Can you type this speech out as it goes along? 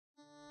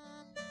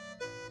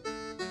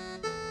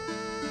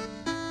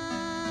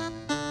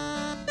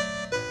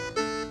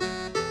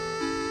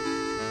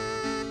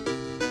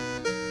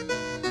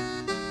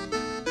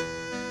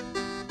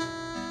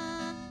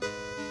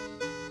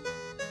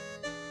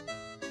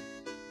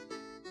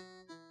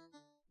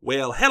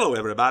Well, hello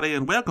everybody,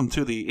 and welcome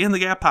to the In the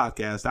Gap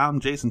podcast. I'm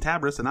Jason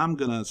Tabris, and I'm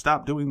gonna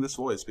stop doing this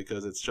voice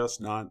because it's just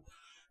not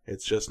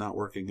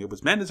working. It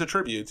was meant as a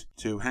tribute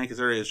to Hank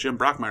Azaria's Jim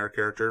Brockmire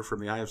character from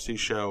the IFC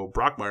show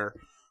Brockmire,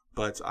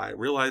 but I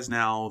realize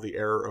now the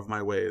error of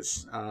my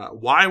ways.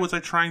 Why was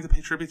I trying to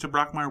pay tribute to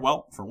Brockmire?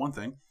 Well, for one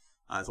thing,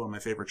 it's one of my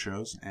favorite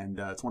shows, and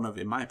it's one of,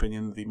 in my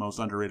opinion, the most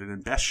underrated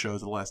and best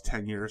shows of the last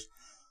 10 years.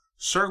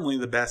 Certainly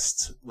the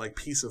best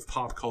piece of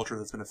pop culture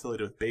that's been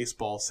affiliated with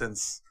baseball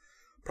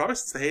probably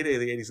since the heyday of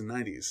the 80s and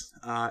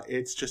 90s.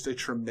 It's just a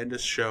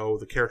tremendous show.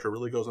 The character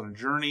really goes on a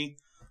journey.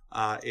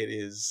 It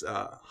is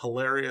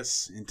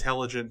hilarious,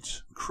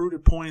 intelligent, crude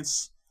at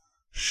points,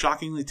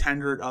 shockingly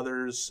tender at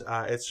others.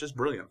 It's just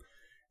brilliant.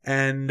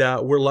 And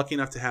we're lucky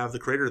enough to have the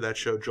creator of that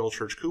show, Joel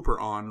Church Cooper,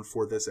 on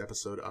for this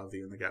episode of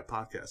the In the Gap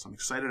podcast. I'm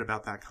excited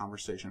about that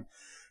conversation.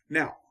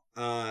 Now,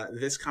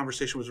 this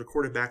conversation was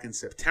recorded back in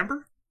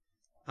September.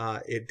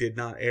 It did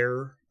not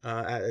air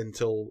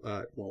until,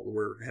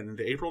 we're heading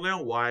into April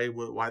now. Why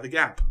the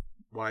gap?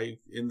 Why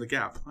in the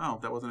gap? Oh,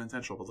 that wasn't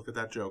intentional, but look at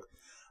that joke.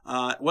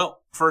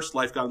 First,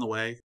 life got in the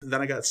way.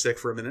 Then I got sick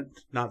for a minute.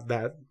 Not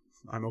that.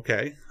 I'm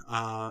okay.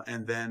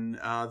 And then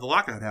the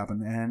lockout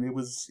happened, and it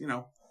was,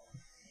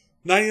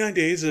 99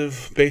 days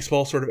of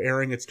baseball sort of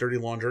airing its dirty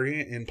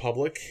laundry in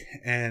public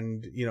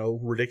and,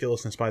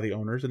 ridiculousness by the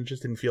owners, and it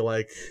just didn't feel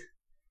like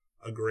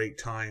a great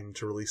time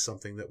to release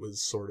something that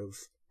was sort of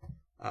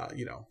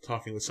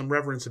talking with some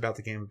reverence about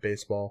the game of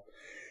baseball.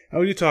 And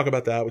we do talk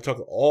about that. We talk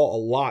a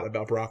lot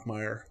about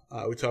Brockmire.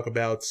 We talk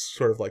about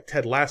sort of like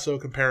Ted Lasso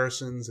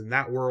comparisons in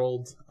that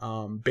world,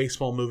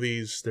 baseball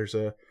movies. There's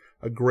a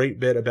great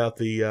bit about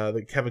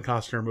the Kevin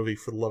Costner movie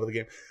For the Love of the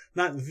Game.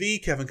 Not the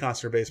Kevin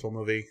Costner baseball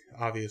movie,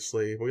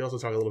 obviously, but we also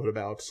talk a little bit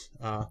about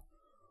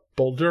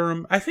Bull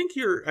Durham. I think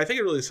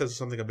it really says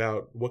something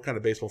about what kind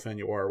of baseball fan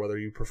you are, whether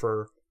you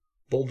prefer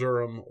Bull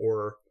Durham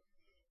or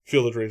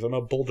Field of Dreams. I'm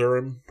a Bull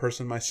Durham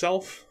person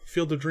myself.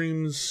 Field of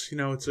Dreams,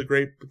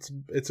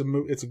 it's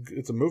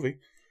a movie.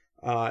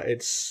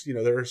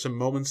 There are some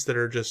moments that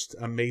are just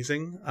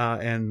amazing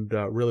and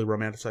really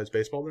romanticize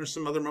baseball. There's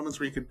some other moments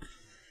where you could,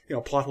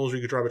 plot holes where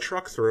you could drive a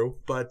truck through.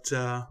 But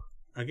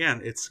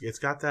again, it's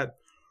got that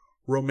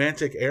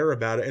romantic air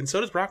about it, and so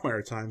does Brockmire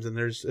at times. And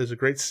there's a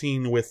great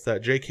scene with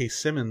J.K.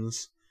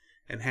 Simmons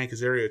and Hank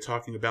Azaria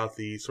talking about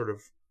the sort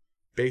of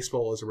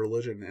baseball as a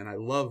religion, and I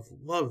love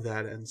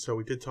that. And so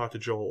we did talk to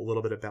Joel a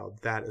little bit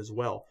about that as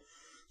well.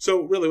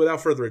 So really,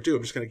 without further ado,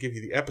 I'm just going to give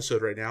you the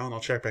episode right now, and I'll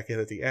check back in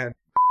at the end.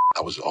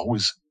 I was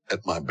always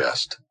at my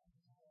best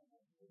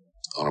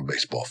on a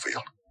baseball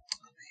field.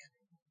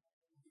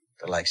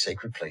 They're like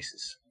sacred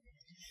places.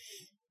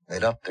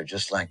 Lit up, they're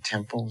just like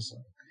temples.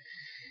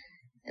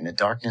 In the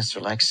darkness,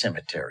 they're like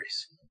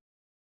cemeteries.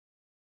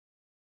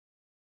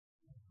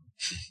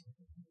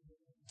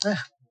 Look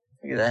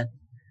at that.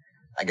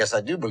 I guess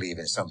I do believe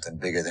in something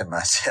bigger than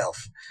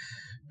myself.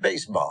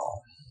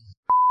 Baseball.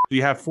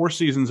 You have 4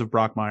 seasons of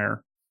Brockmire.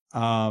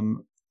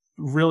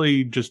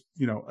 Really just,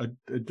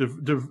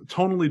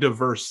 tonally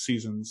diverse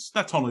seasons.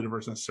 Not tonally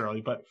diverse necessarily,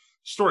 but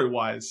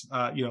story-wise,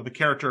 the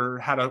character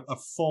had a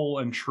full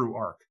and true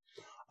arc.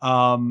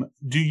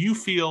 Do you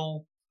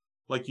feel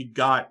like you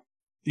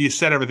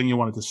said everything you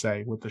wanted to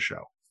say with the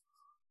show?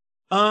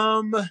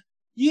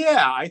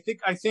 Yeah, I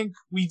think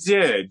we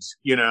did,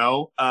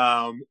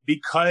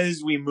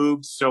 because we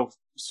moved so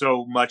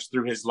much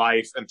through his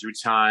life and through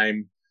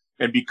time,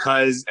 and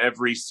because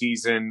every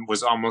season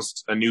was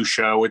almost a new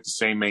show with the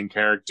same main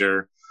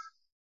character.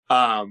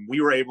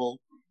 We were able,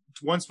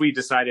 once we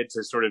decided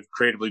to sort of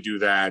creatively do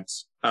that,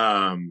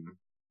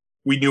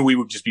 we knew we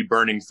would just be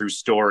burning through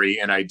story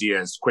and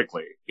ideas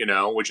quickly,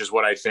 which is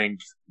what I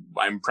think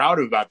I'm proud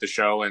of about the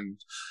show, and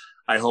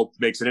I hope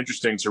makes it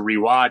interesting to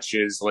rewatch,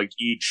 is like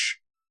each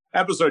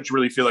episode should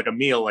really feel like a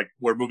meal, like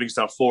we're moving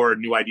stuff forward,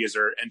 new ideas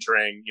are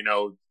entering,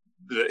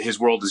 his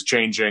world is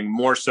changing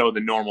more so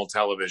than normal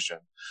television.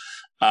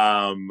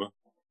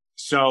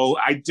 So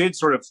I did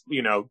sort of,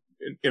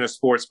 in a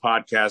sports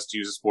podcast, to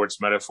use a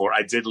sports metaphor,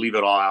 I did leave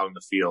it all out in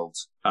the field,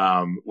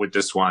 with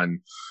this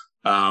one.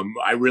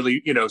 I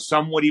really,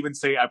 some would even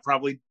say I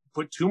probably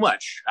put too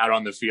much out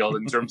on the field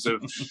in terms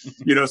of,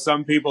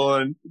 some people,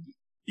 and,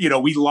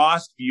 we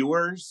lost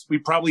viewers. We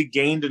probably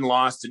gained and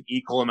lost an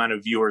equal amount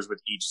of viewers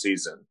with each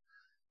season.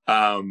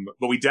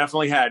 But we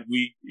definitely had,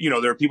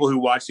 there are people who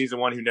watched season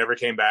 1 who never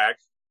came back,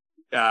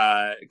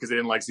 because they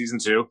didn't like season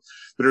 2.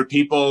 There are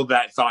people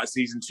that thought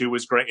season 2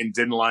 was great and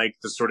didn't like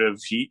the sort of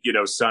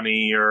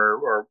sunny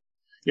or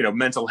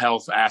mental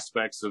health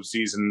aspects of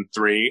season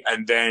 3.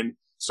 And then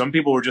some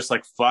people were just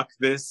like, fuck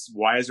this.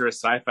 Why is there a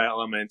sci-fi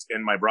element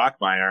in my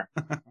Brockmire?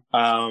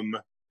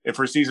 And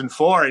for season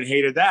 4, and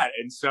hated that.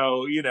 And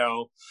so, it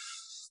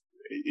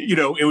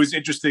was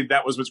interesting.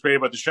 That was what's great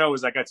about the show,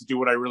 is I got to do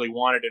what I really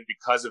wanted. And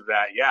because of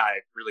that, I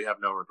really have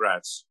no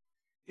regrets.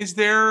 Is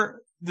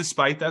there,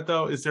 despite that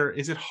though, is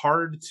it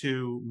hard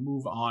to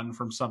move on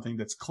from something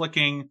that's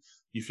clicking,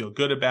 you feel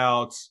good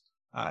about?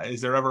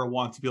 Is there ever a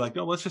want to be like,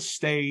 no, let's just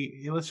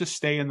stay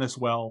in this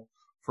well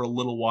for a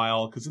little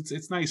while, because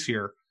it's nice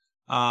here?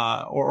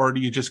 or do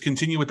you just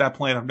continue with that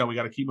plan of, no, we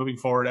got to keep moving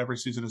forward. Every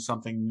season is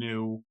something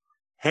new.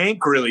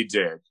 Hank really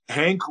did.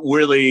 Hank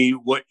really,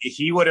 what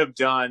he would have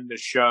done the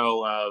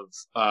show of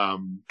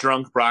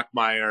drunk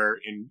Brockmire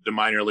in the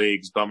minor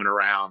leagues bumming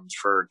around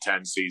for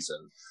 10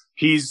 seasons.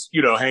 He's,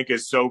 Hank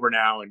is sober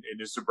now, and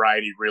his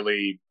sobriety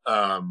really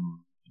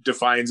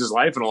defines his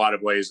life in a lot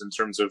of ways in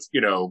terms of,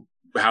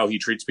 how he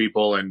treats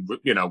people and,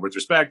 with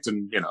respect.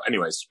 And,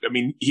 anyways, I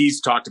mean, he's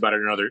talked about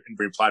it in other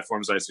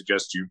platforms that I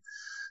suggest you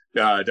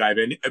dive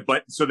in.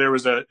 But so there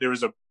was a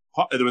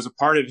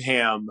part of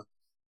him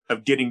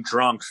of getting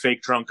drunk,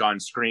 fake drunk on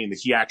screen that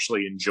he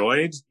actually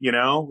enjoyed,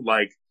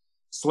 like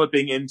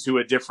slipping into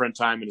a different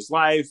time in his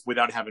life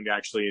without having to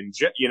actually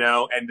enjoy,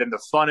 and then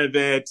the fun of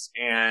it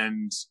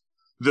and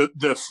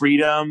the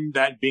freedom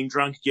that being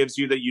drunk gives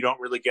you that you don't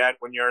really get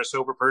when you're a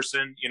sober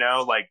person,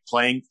 like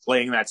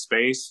playing that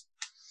space.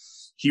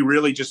 He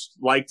really just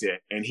liked it,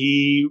 and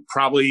he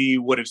probably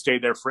would have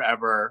stayed there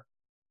forever.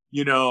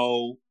 There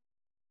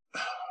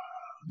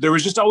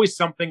was just always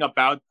something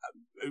about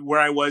where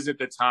I was at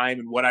the time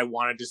and what I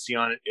wanted to see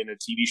in a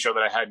TV show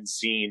that I hadn't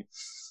seen.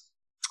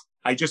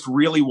 I just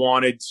really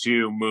wanted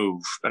to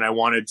move, and I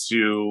wanted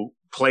to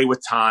play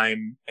with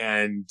time,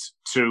 and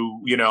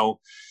to,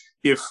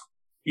 if,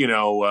 you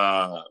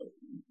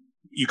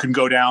can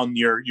go down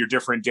your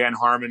different Dan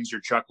Harmons,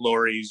 your Chuck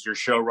Lorre's, your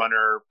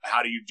showrunner,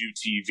 how do you do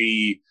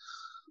TV?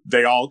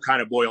 They all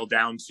kind of boil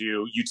down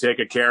to, you take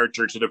a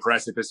character to the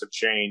precipice of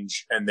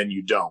change and then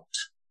you don't.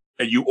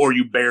 Or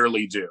you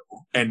barely do.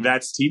 And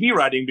that's TV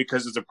writing,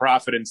 because it's a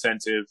profit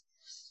incentive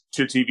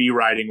to TV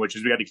writing, which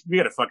is we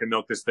got to fucking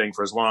milk this thing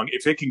for as long.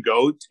 If it can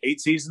go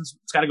 8 seasons,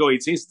 it's got to go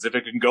 8 seasons. If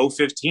it can go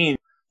 15,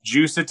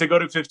 juice it to go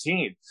to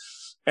 15.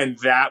 And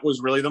that was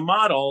really the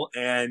model.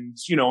 And,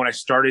 when I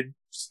started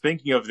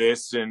thinking of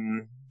this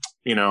and,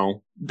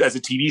 as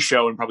a TV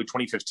show in probably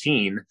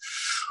 2015,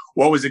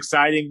 what was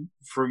exciting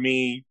for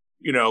me,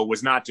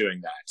 was not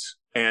doing that.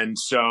 And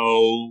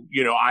so,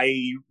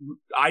 I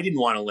didn't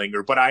want to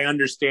linger, but I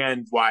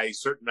understand why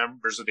certain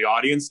members of the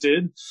audience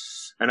did.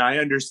 And I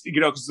understand,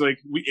 because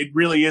it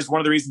really is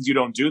one of the reasons you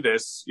don't do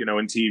this, in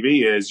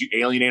TV, is you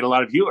alienate a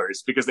lot of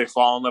viewers because they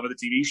fall in love with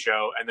the TV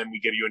show, and then we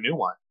give you a new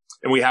one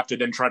and we have to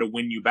then try to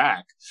win you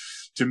back.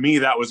 To me,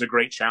 that was a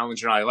great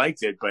challenge and I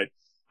liked it, but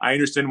I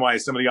understand why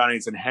some of the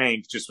audience and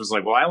Hank just was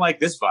like, well, I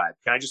like this vibe.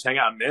 Can I just hang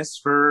out in this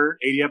for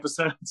 80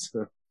 episodes?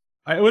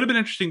 It would have been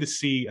interesting to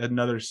see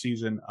another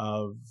season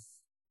of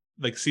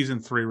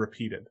season 3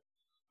 repeated.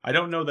 I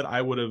don't know that I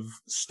would have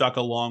stuck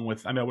along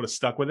with, I would have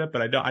stuck with it,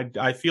 but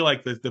I feel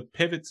like the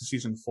pivot to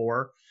season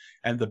 4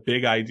 and the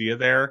big idea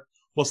there,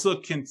 while still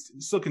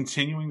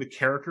continuing the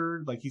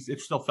character,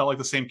 it still felt like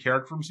the same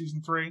character from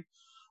season 3.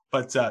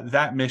 But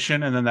that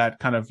mission, and then that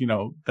kind of,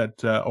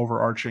 that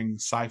overarching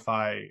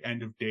sci-fi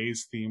end of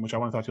days theme, which I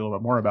want to talk to you a little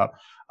bit more about,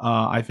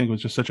 I think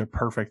was just such a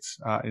perfect,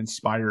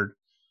 inspired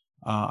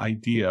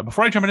idea.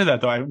 Before I jump into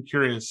that, though, I'm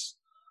curious.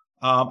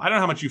 I don't know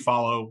how much you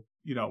follow,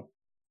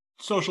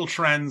 social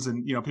trends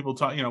and, people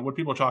talk, what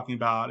people are talking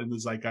about in the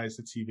zeitgeist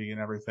of TV and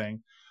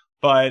everything.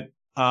 But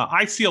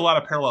I see a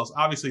lot of parallels,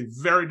 obviously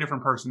very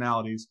different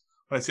personalities,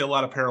 but I see a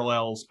lot of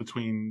parallels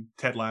between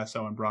Ted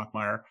Lasso and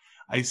Brockmire.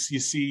 You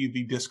see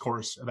the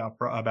discourse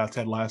about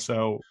Ted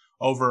Lasso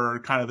over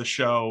kind of the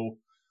show,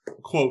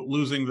 quote,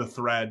 losing the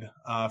thread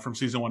from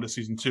season 1 to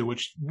season 2,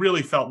 which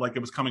really felt like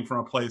it was coming from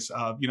a place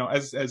of,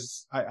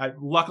 as I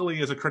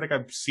luckily as a critic,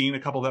 I've seen a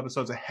couple of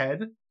episodes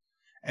ahead.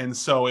 And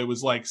so it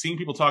was like seeing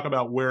people talk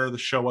about where the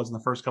show was in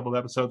the first couple of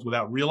episodes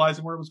without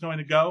realizing where it was going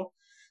to go.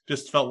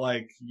 Just felt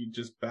like you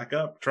just back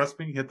up, trust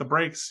me, hit the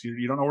brakes.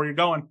 You don't know where you're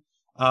going,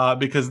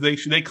 because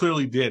they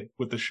clearly did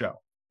with the show.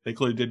 They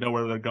clearly did know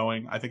where they're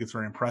going. I think it's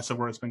very impressive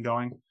where it's been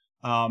going.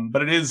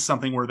 But it is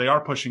something where they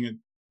are pushing it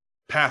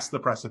past the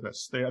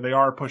precipice. They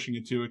are pushing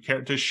it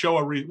to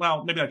show maybe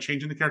not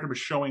changing the character, but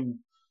showing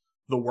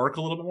the work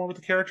a little bit more with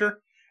the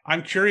character.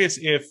 I'm curious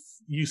if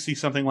you see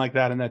something like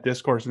that in that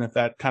discourse, and if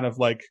that kind of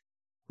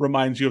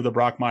reminds you of the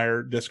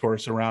Brockmire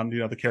discourse around,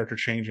 the character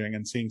changing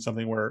and seeing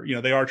something where,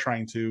 they are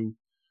trying to,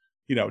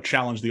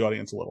 challenge the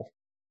audience a little.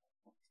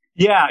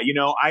 Yeah.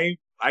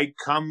 I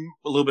come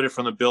a little bit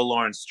from the Bill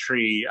Lawrence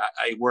tree.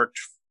 I worked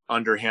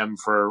under him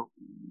for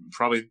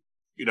probably,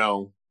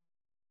 the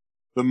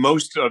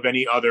most of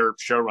any other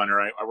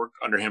showrunner. I worked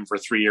under him for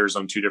 3 years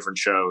on 2 different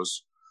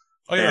shows.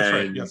 Oh, yeah, that's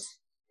right. Yes.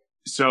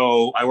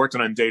 So I worked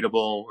on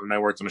Undateable, and I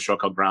worked on a show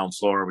called Ground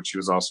Floor, which he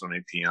was also an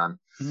AP on.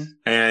 Mm-hmm.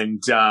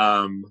 And,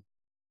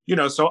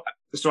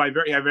 so I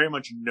very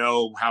much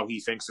know how he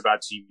thinks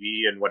about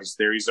TV and what his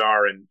theories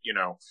are. And,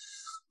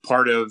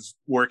 part of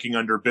working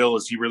under Bill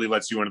is he really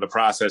lets you into the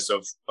process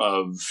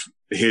of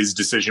his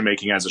decision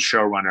making as a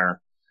showrunner.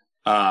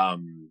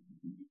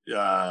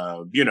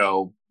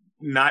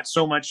 Not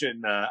so much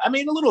in, a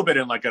little bit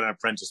in an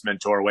apprentice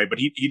mentor way, but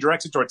he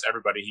directs it towards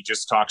everybody. He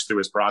just talks through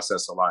his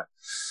process a lot.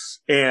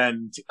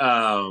 And,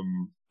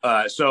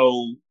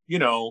 so,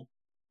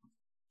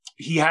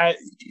 he had,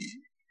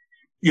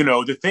 you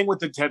know, the thing with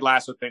the Ted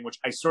Lasso thing, which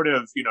I sort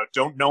of, you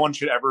know, no one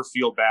should ever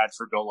feel bad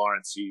for Bill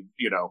Lawrence. He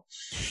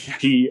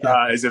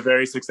is a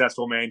very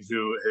successful man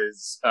who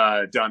has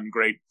done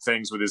great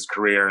things with his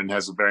career and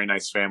has a very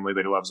nice family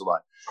that he loves a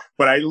lot.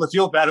 But I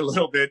feel bad a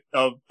little bit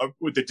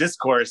with the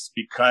discourse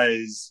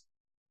because,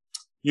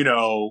 you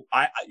know,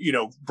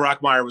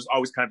 Brockmire was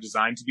always kind of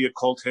designed to be a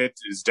cult hit.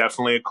 Is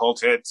definitely a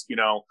cult hit. You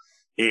know,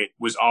 it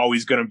was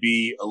always going to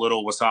be a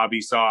little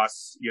wasabi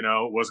sauce. You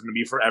know, it wasn't going to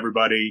be for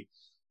everybody.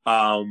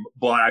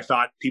 But I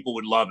thought people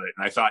would love it.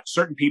 And I thought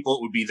certain people,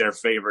 it would be their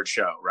favorite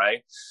show.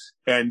 Right.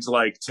 And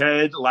like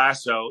Ted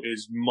Lasso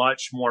is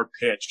much more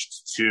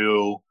pitched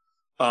to,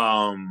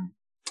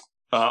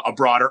 a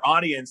broader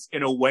audience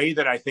in a way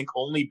that I think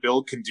only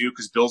Bill can do,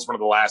 because Bill's one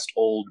of the last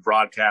old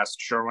broadcast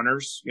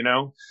showrunners, you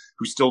know,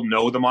 who still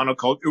know the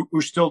monoculture,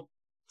 who still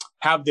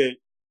have the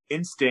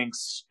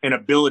instincts and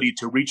ability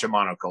to reach a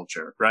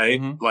monoculture. Right.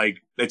 Mm-hmm. Like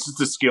it's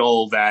just a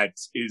skill that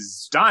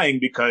is dying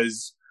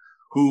because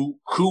who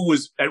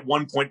was at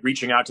one point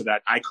reaching out to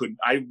that? I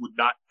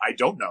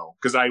don't know.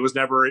 Cause I was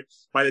never,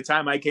 by the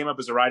time I came up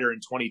as a writer in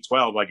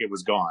 2012, like it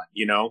was gone,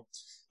 you know,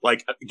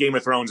 like Game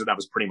of Thrones, and that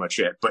was pretty much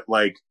it. But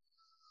like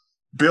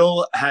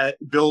Bill,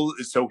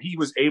 so he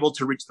was able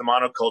to reach the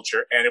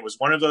monoculture, and it was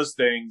one of those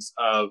things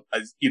of,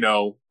 you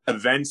know,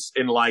 events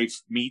in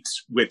life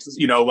meets with,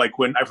 you know, like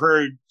when I've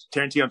heard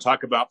Tarantino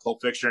talk about Pulp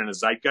Fiction and the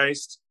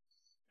zeitgeist.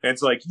 And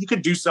it's like, you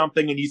could do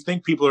something and you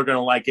think people are going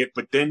to like it,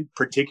 but then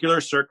particular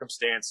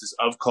circumstances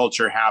of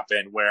culture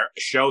happen where a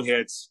show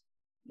hits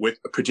with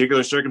a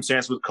particular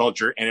circumstance with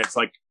culture. And it's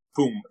like,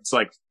 boom, it's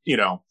like, you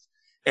know,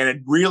 and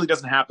it really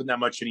doesn't happen that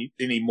much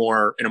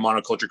anymore in a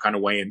monoculture kind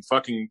of way. And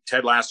fucking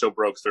Ted Lasso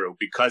broke through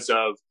because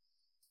of,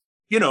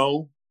 you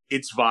know,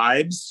 its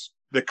vibes,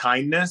 the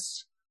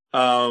kindness,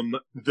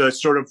 the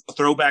sort of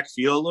throwback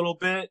feel a little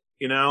bit,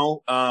 you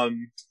know,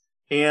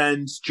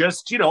 and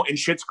just, you know, in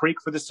Schitt's Creek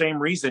for the same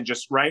reason,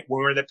 just right when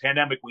we were in the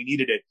pandemic, we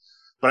needed it.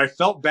 But I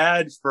felt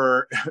bad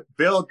for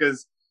Bill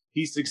because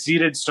he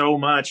succeeded so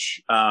much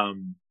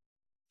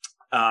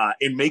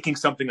in making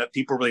something that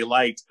people really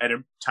liked at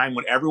a time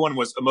when everyone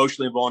was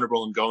emotionally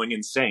vulnerable and going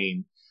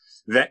insane,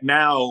 that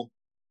now,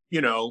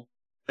 you know,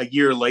 a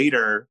year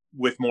later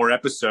with more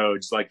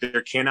episodes, like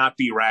there cannot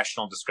be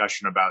rational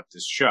discussion about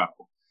this show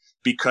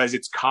because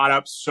it's caught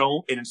up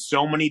in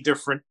so many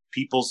different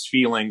people's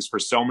feelings for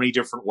so many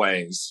different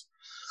ways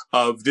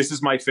of this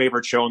is my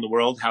favorite show in the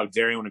world. How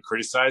dare you want to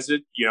criticize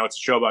it? You know, it's a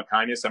show about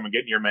kindness. I'm going to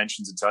get in your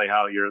mentions and tell you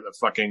how you're a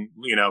fucking,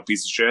 you know,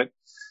 piece of shit.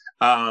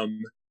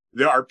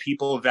 There are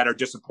people that are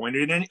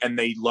disappointed in it and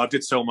they loved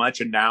it so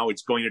much and now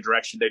it's going a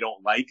direction they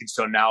don't like. And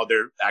so now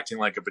they're acting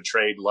like a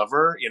betrayed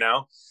lover, you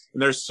know,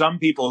 and there's some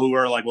people who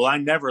are like, well, I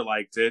never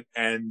liked it.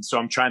 And so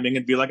I'm chiming in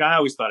and be like, I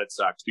always thought it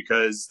sucked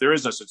because there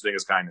is no such thing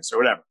as kindness or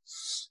whatever.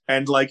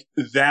 And like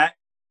that,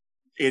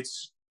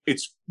 it's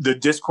the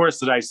discourse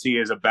that I see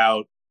is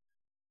about,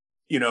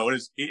 you know,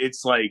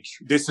 it's like,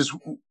 this is,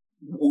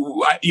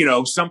 you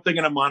know, something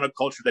in a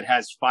monoculture that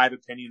has 5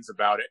 opinions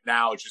about it.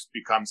 Now it just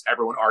becomes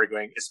everyone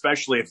arguing,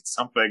 especially if it's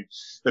something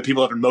that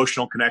people have an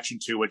emotional connection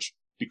to, which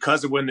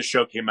because of when the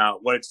show came out,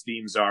 what its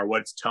themes are,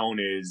 what its tone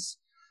is,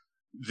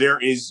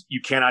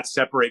 you cannot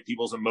separate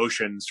people's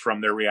emotions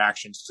from their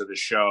reactions to the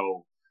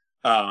show.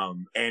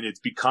 And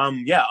it's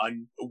become,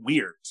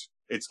 weird.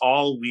 It's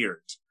all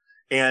weird.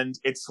 And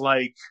it's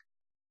like,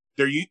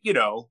 you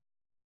know,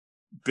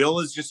 Bill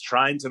is just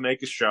trying to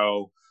make a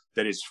show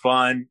that is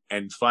fun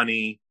and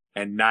funny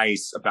and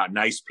nice about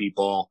nice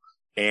people.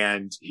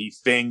 And he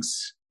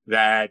thinks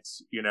that,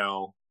 you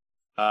know,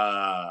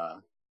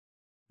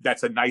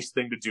 that's a nice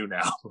thing to do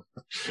now.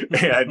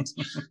 and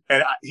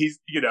he's,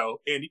 you know,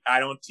 and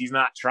he's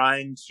not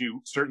trying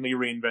to certainly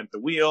reinvent the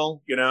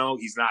wheel. You know,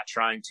 he's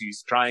trying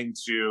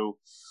to,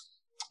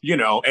 you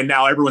know, and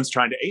now everyone's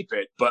trying to ape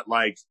it, but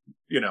like,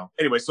 you know,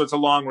 anyway, so it's a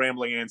long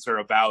rambling answer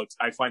about,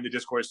 I find the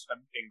discourse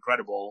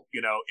incredible,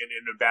 you know,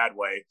 in a bad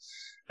way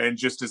and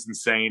just as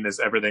insane as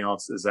everything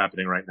else is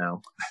happening right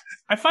now.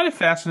 I find it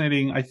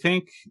fascinating. I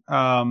think,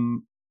 I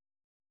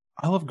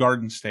love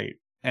Garden State,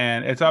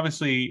 and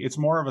it's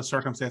more of a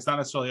circumstance, not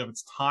necessarily of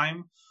its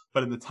time,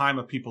 but in the time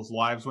of people's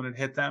lives when it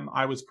hit them.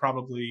 I was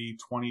probably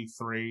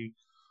 23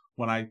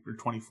 or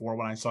 24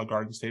 when I saw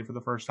Garden State for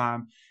the first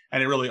time.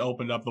 And it really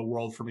opened up the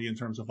world for me in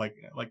terms of like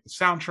the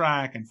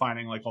soundtrack and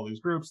finding like all these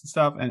groups and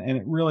stuff. And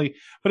it really,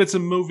 but it's a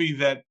movie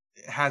that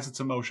has its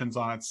emotions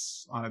on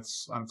its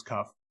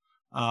cuff.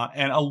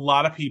 And a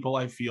lot of people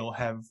I feel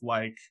have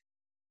like,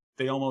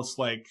 they almost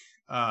like,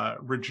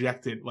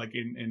 reject it, like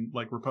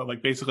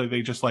like basically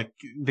they just like,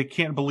 they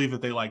can't believe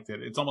that they liked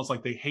it. It's almost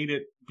like they hate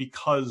it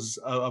because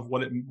of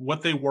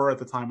what they were at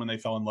the time when they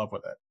fell in love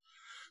with it.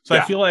 So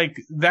yeah. I feel like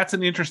that's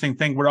an interesting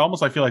thing where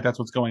I feel like that's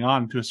what's going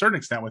on to a certain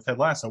extent with Ted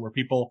Lasso, where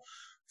people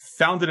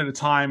found it at a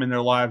time in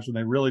their lives when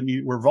they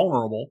really were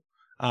vulnerable,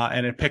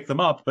 and it picked them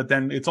up. But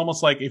then it's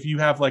almost like if you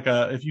have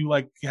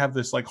have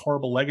this like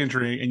horrible leg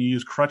injury and you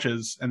use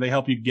crutches and they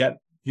help you get,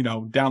 you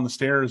know, down the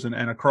stairs and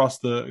across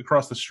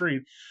the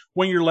street,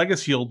 when your leg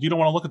is healed, you don't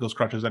want to look at those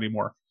crutches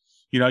anymore.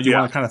 You know, you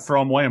want to kind of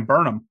throw them away and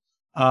burn them.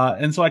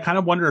 And so I kind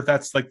of wonder if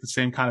that's like the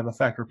same kind of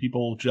effect, or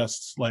people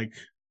just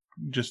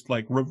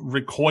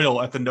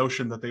recoil at the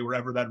notion that they were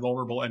ever that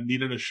vulnerable and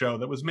needed a show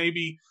that was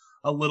maybe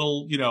a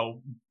little,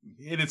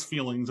 in its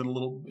feelings and a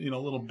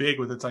little big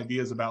with its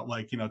ideas about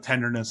like,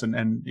 tenderness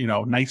and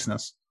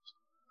niceness.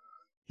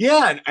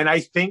 Yeah. And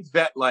I think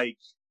that like,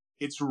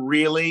 it's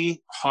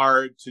really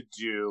hard to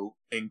do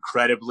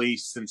incredibly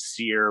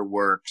sincere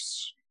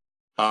works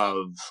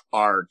of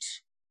art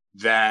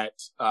that,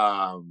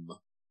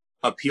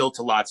 appeal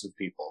to lots of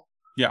people.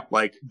 Yeah.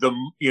 Like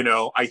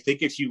I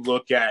think if you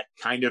look at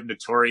kind of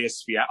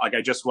notorious, like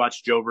I just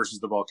watched Joe versus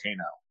the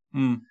Volcano.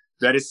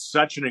 That is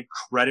such an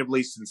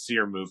incredibly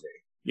sincere movie,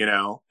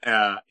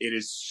 it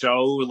is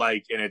so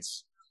like, and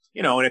it's,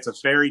 and it's a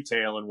fairy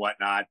tale and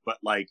whatnot, but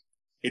like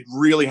it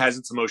really has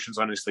its emotions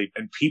on its sleeve,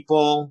 and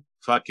people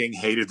fucking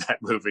hated that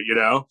movie,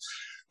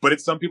 but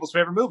it's some people's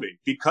favorite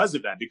movie because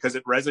of that, because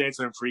it resonates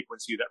on a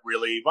frequency that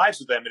really vibes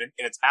with them, and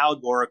it's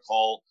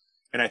allegorical.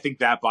 And I think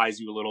that buys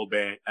you a little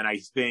bit. And I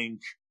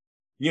think,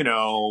 I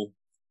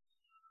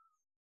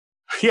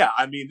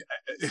mean,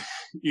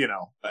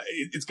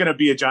 it's going to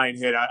be a giant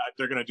hit.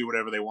 They're going to do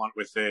whatever they want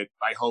with it.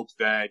 I hope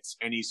that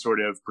any sort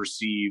of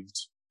perceived,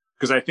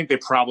 because I think they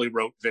probably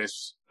wrote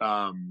this,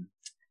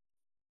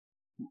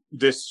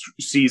 this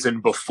season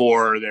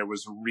before there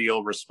was a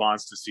real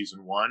response to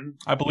season one.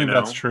 I believe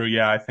that's true.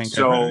 Yeah, I think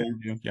so.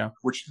 Yeah,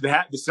 which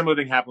the similar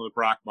thing happened with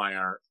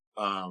Brockmire,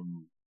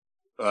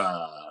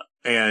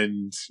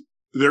 and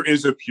there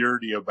is a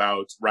purity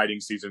about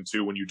writing season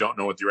 2 when you don't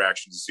know what the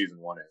reaction to season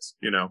 1 is.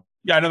 Yeah,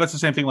 I know that's the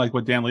same thing like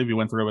what Dan Levy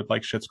went through with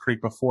like Schitt's Creek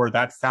before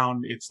that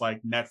found its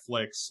like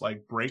Netflix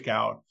like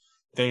breakout.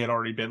 They had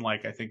already been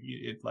like, I think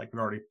it like had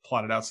already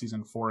plotted out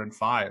season 4 and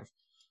 5.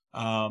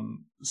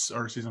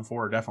 Or season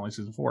 4, definitely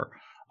season 4.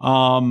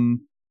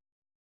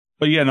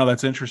 But yeah, no,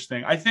 that's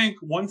interesting. I think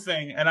one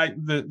thing,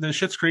 and the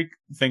Schitt's Creek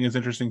thing is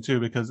interesting too,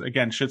 because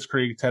again, Schitt's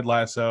Creek, Ted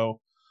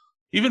Lasso,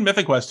 even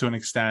Mythic Quest to an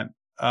extent,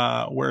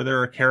 where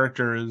there are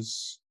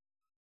characters.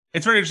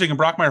 It's very interesting, and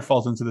Brockmire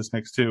falls into this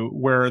mix too,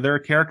 where there are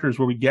characters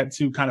where we get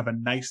to kind of a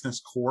niceness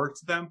core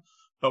to them,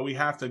 but we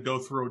have to go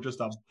through just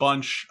a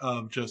bunch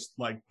of just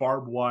like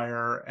barbed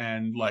wire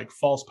and like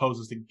false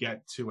poses to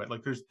get to it.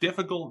 Like there's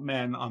difficult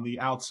men on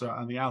the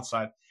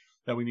outside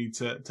that we need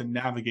to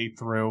navigate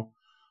through.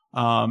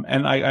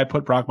 And I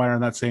put Brockmire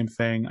in that same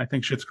thing. I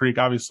think Schitt's Creek,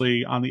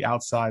 obviously on the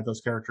outside,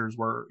 those characters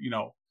were,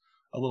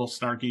 a little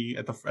snarky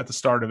at the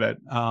start of it,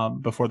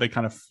 before they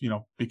kind of,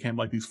 became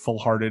like these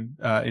full-hearted,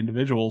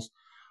 individuals.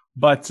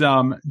 But,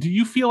 do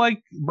you feel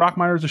like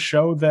Brockmire is a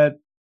show that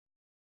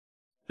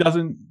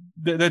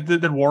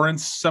that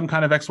warrants some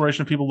kind of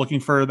exploration of people looking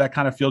for that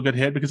kind of feel-good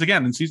hit? Because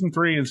again, in season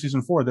 3 and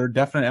season 4, there are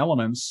definite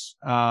elements,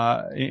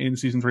 in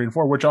season 3 and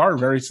 4, which are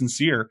very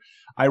sincere.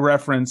 I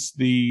reference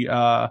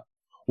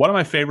one of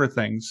my favorite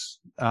things,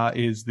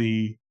 is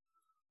the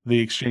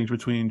exchange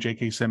between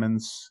J.K.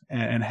 Simmons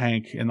and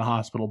Hank in the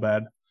hospital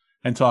bed,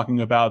 and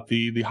talking about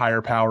the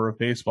higher power of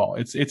baseball.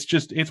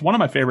 It's one of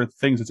my favorite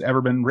things that's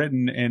ever been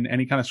written in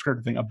any kind of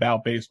scripted thing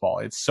about baseball.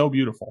 It's so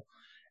beautiful.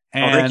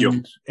 And thank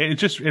you.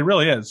 It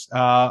really is.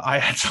 I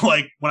had to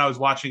when I was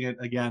watching it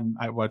again,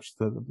 I watched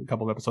a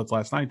couple of episodes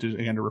last night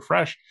to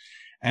refresh,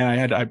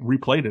 and I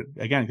replayed it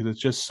again because it's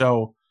just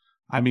so,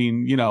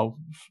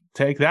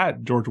 take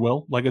that, George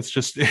Will.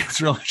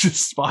 It's really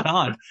just spot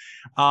on.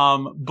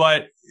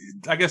 But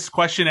I guess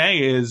question A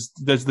is,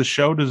 does the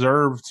show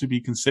deserve to be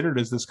considered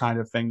as this kind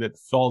of thing that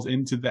falls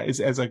into that,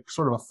 as a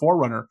sort of a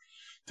forerunner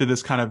to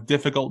this kind of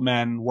difficult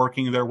men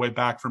working their way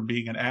back from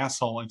being an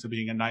asshole into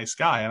being a nice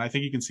guy? And I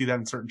think you can see that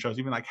in certain shows,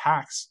 even like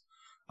Hacks,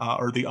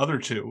 or the other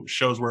two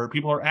shows where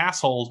people are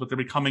assholes, but they're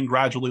becoming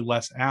gradually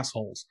less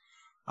assholes.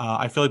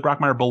 I feel like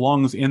Brockmire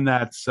belongs in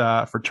that,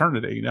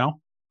 fraternity,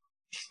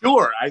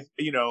 Sure.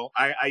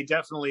 I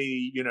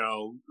definitely,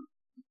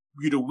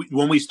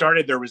 when we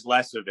started, there was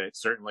less of it,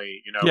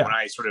 certainly, when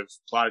I sort of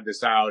plotted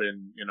this out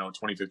in,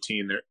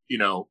 2015, there,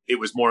 it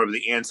was more of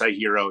the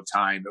anti-hero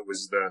time. It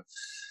was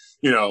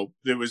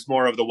there was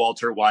more of the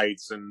Walter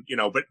Whites and,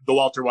 but the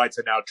Walter Whites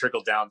had now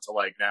trickled down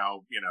to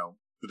now,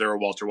 there were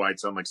Walter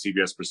Whites on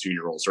CBS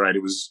procedurals, right?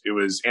 It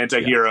was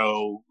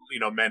anti-hero,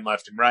 men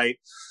left and right.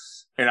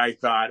 And I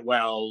thought,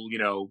 well,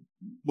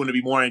 wouldn't it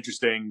be more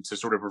interesting to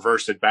sort of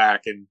reverse it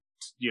back and,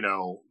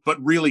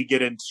 but really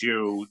get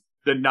into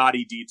the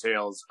naughty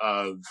details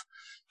of,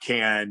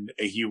 can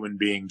a human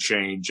being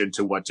change, and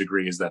to what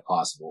degree is that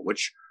possible?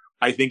 Which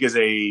I think is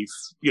a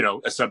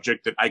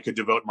subject that I could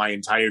devote my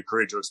entire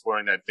career to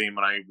exploring that theme,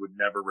 and I would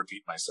never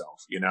repeat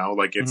myself,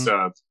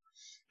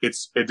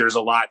 there's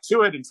a lot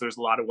to it. And so there's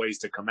a lot of ways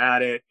to come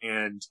at it.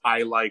 And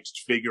I liked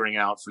figuring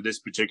out for this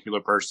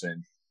particular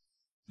person,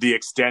 the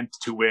extent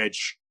to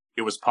which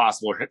it was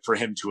possible for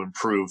him to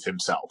improve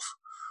himself.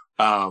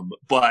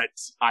 But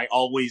I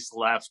always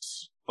left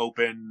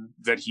open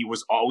that he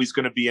was always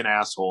going to be an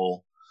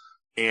asshole,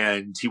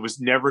 and he was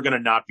never going to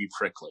not be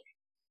prickly,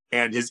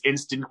 and his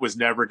instinct was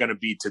never going to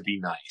be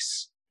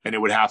nice, and it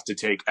would have to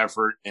take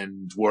effort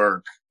and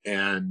work.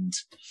 And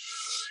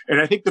And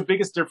I think the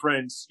biggest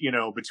difference,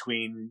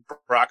 between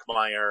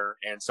Brockmire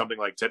and something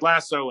like Ted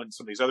Lasso and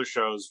some of these other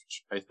shows,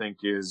 which I think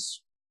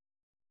is,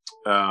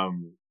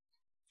 one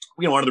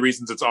of the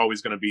reasons it's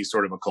always going to be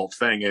sort of a cult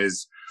thing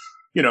is,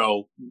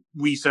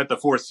 we set the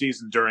fourth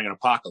season during an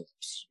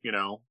apocalypse,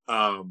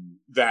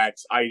 that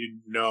I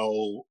didn't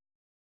know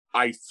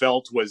I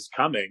felt was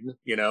coming,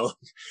 when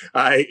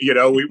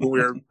we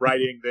were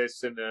writing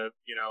this in a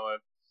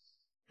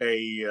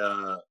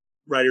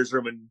writer's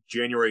room in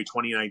January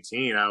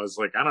 2019, I was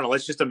like, I don't know,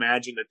 let's just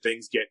imagine that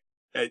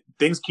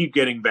things keep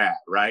getting bad,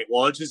 right?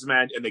 Well, let's just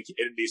imagine, and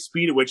the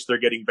speed at which they're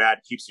getting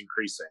bad keeps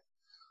increasing.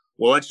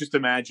 Well, let's just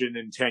imagine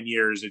in 10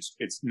 years,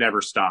 it's never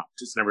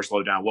stopped. It's never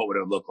slowed down. What would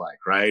it look like?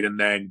 Right. And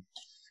then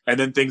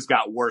things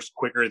got worse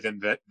quicker than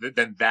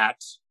that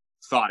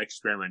thought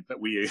experiment that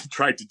we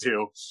tried to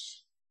do.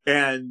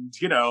 And,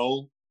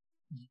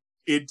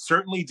 it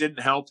certainly didn't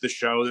help the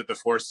show that the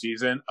fourth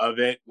season of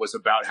it was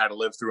about how to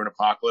live through an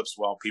apocalypse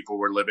while people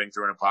were living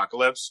through an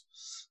apocalypse.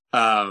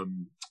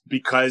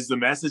 Because the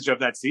message of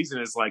that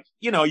season is like,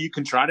 you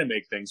can try to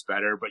make things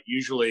better, but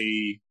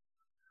usually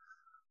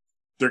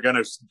they're going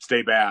to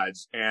stay bad.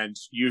 And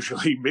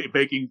usually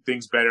making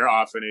things better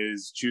often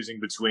is choosing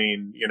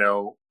between,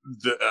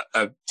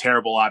 a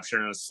terrible option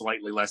and a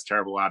slightly less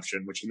terrible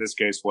option, which in this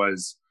case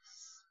was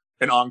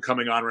an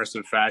oncoming onrush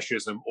of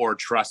fascism or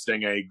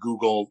trusting a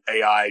Google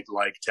AI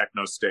like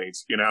techno state,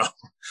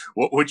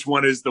 which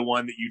one is the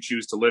one that you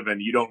choose to live in?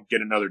 You don't get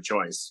another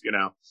choice,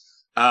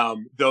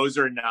 those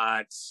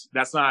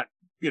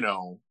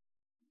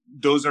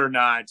are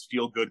not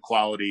feel good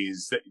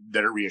qualities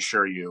that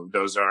reassure you.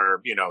 Those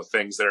are,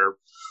 things that are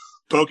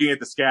poking at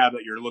the scab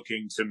that you're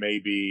looking to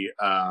maybe,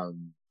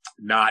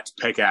 not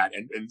pick at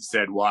and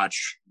instead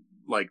watch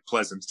like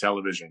pleasant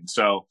television.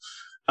 So,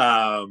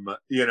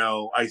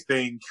 I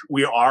think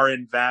we are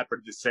in that, but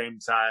at the same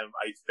time,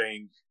 I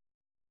think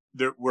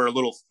we're a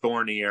little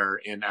thornier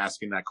in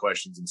asking that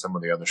questions in some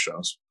of the other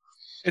shows.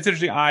 It's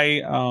interesting.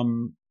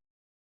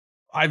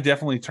 I've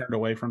definitely turned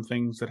away from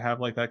things that have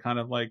like that kind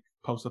of like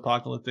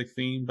post-apocalyptic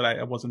theme, but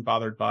I wasn't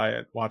bothered by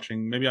it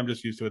watching. Maybe I'm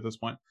just used to it at this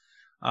point.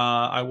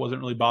 I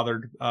wasn't really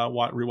bothered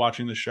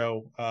rewatching the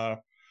show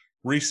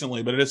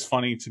recently, but it is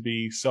funny to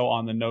be so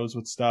on the nose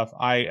with stuff.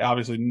 I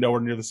obviously nowhere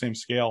near the same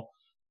scale,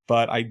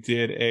 but I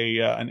did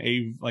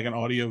an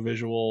audio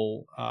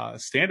visual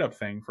stand-up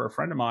thing for a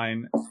friend of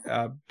mine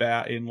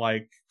back in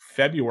like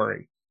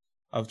February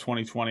of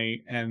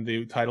 2020, and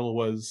the title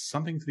was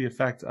something to the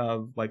effect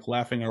of like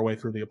laughing our way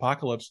through the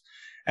apocalypse.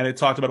 And it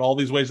talked about all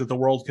these ways that the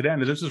world could end.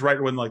 And this is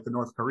right when like the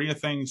North Korea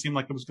thing seemed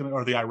like it was going to,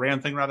 or the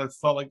Iran thing rather,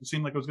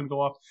 seemed like it was going to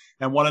go off.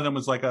 And one of them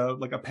was like a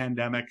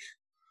pandemic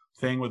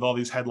thing with all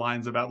these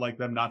headlines about like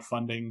them not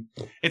funding.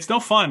 It's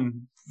no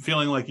fun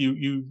feeling like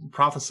you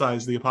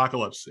prophesize the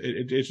apocalypse.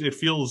 It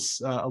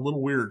feels a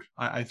little weird,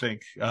 I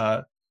think.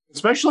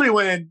 Especially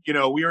when,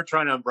 we were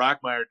trying on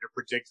Brockmire to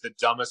predict the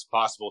dumbest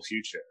possible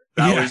future.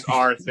 That was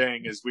our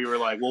thing, is we were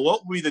like, well,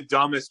 what would be the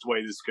dumbest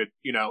way this could,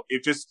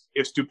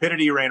 if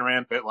stupidity ran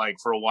rampant, like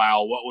for a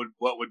while,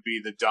 what would be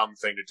the dumb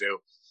thing to do?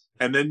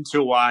 And then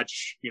to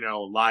watch,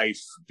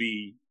 life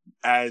be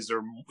as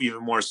or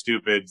even more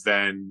stupid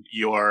than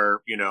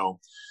your,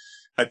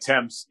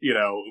 attempts,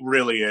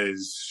 really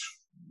is,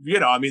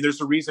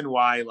 there's a reason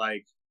why,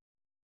 like,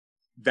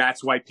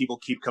 that's why people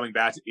keep coming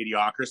back to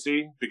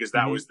Idiocracy, because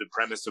that was the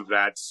premise of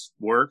that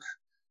work.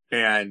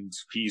 And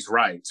he's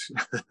right.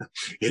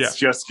 It's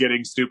just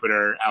getting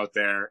stupider out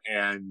there.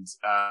 And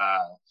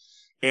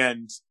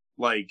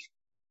like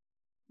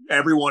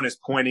everyone is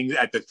pointing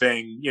at the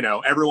thing,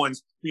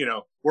 everyone's,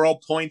 we're all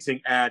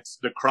pointing at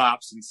the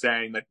crops and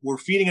saying that we're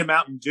feeding it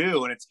Mountain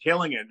Dew and it's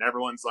killing it. And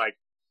everyone's like,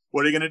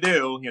 what are you going to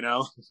do?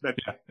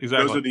 Exactly.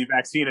 Those are the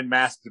vaccine and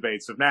mask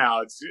debates of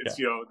now. It's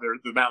they're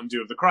the Mountain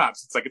Dew of the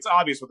crops. It's like, it's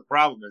obvious what the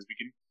problem is.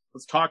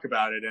 Let's talk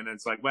about it. And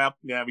it's like, well,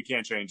 yeah, we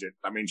can't change it.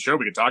 I mean, sure,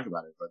 we could talk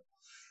about it, but.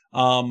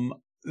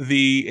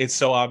 It's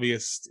so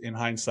obvious in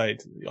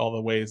hindsight, all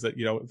the ways that,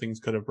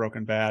 things could have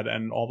broken bad,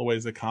 and all the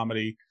ways that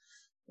comedy,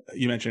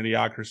 you mentioned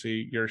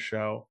Idiocracy, your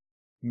show,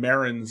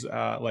 Maron's,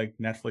 like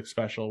Netflix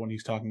special, when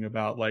he's talking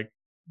about like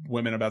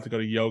women about to go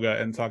to yoga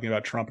and talking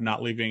about Trump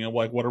not leaving, and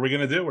like, what are we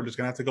going to do? We're just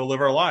going to have to go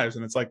live our lives.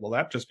 And it's like, well,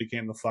 that just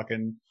became the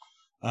fucking,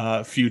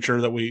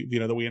 future that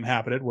we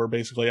inhabited, where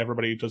basically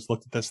everybody just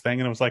looked at this thing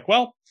and it was like,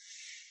 well,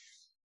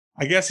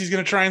 I guess he's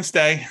going to try and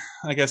stay.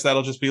 I guess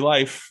that'll just be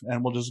life,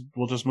 and we'll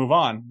just move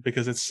on,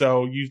 because it's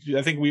so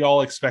I think we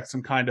all expect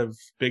some kind of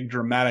big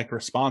dramatic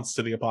response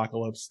to the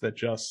apocalypse that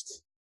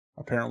just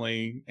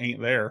apparently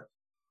ain't there.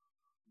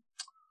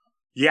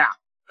 Yeah.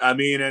 I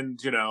mean, and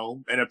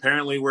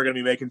apparently we're going to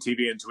be making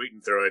TV and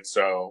tweeting through it.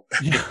 So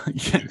yeah,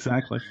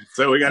 exactly.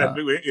 So we got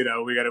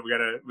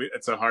to,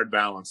 it's a hard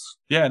balance.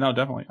 Yeah, no,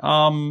 definitely.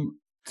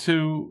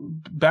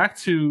 Back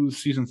to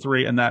season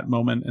 3 and that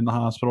moment in the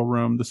hospital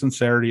room, the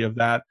sincerity of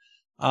that.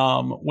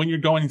 When you're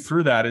going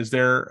through that, is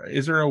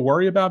there a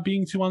worry about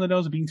being too on the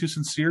nose, being too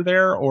sincere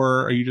there,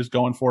 or are you just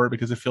going for it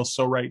because it feels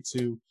so right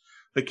to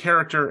the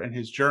character and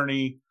his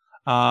journey?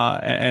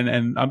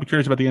 And I'm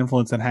curious about the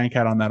influence that Hank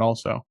had on that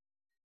also.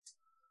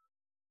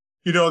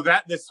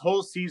 that this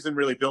whole season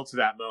really built to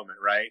that moment,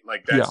 right?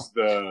 Like that's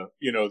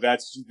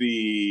that's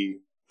the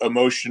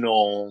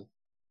emotional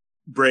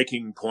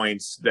breaking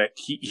points that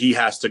he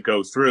has to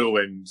go through.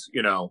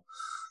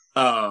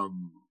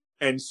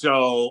 And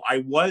so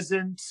I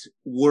wasn't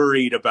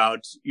worried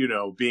about,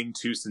 being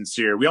too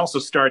sincere. We also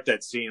start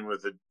that scene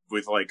with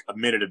like a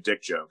minute of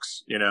dick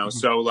jokes, Mm-hmm.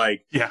 So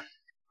like,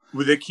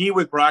 the key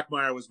with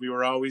Brockmire was we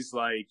were always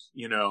like,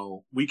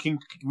 we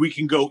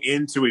can go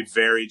into a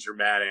very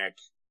dramatic,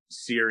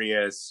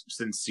 serious,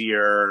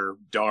 sincere,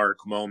 dark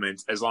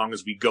moment as long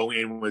as we go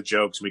in with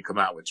jokes and we come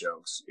out with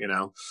jokes,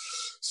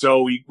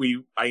 So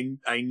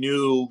I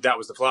knew that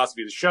was the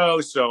philosophy of the show.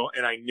 So,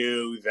 and I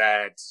knew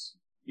that,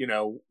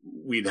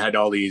 we'd had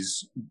all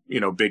these,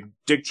 big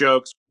dick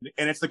jokes,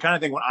 and it's the kind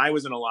of thing when I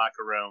was in a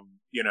locker room,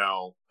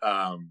 there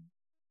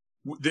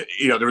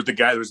was the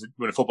guy,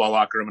 in a football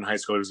locker room in high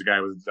school, there was a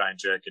guy with a giant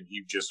dick, and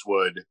he just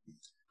would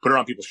put it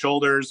on people's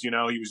shoulders. He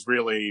was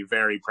really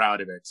very proud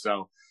of it.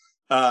 So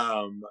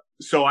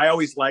I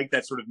always liked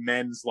that sort of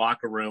men's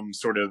locker room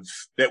sort of,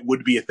 that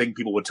would be a thing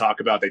people would talk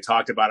about. They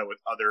talked about it with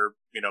other,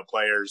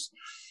 players.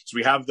 So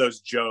we have those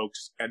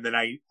jokes. And then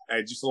I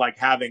just like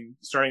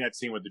starting that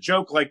scene with the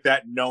joke like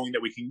that, knowing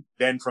that we can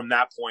then from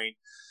that point,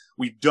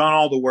 we've done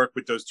all the work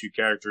with those two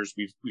characters.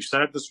 We've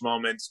set up this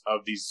moment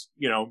of these,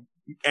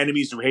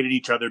 enemies who hated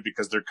each other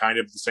because they're kind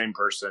of the same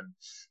person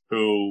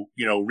who,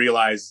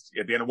 realized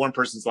at the end of one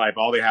person's life,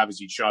 all they have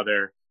is each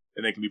other,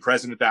 and they can be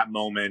present at that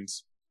moment.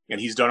 And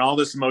he's done all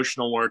this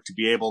emotional work to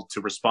be able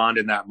to respond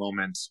in that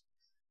moment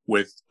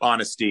with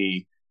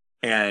honesty.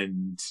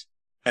 And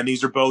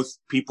these are both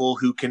people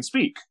who can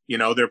speak,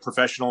 they're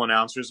professional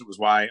announcers. It was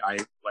why I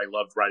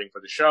loved writing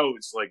for the show.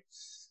 It's like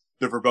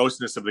the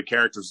verboseness of the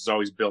characters is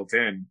always built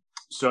in.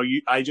 So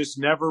I just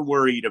never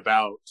worried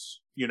about,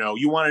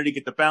 you wanted to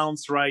get the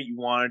balance right. You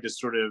wanted to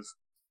sort of,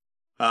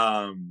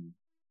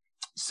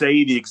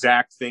 say the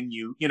exact thing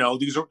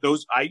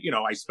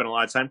I spent a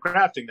lot of time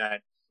crafting that.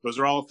 Those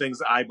are all things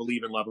that I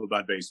believe and love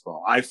about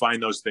baseball. I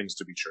find those things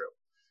to be true.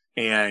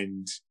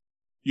 And,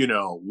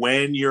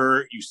 when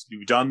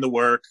you've done the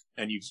work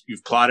and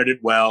you've plotted it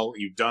well,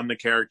 you've done the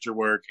character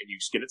work and you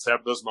just get it set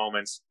up those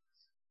moments,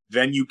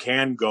 then you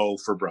can go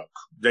for broke.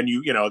 Then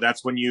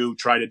that's when you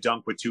try to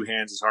dunk with two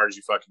hands as hard as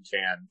you fucking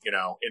can.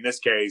 In this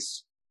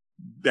case,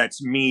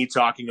 that's me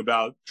talking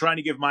about trying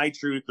to give my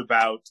truth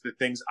about the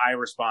things I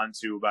respond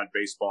to about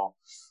baseball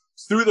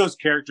through those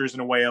characters in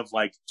a way of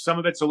like, some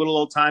of it's a little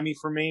old timey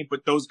for me,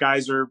 but those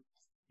guys are,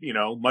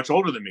 much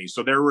older than me.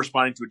 So they're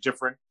responding to a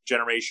different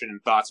generation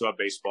and thoughts about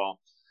baseball.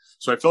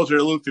 So I filtered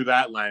a little through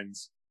that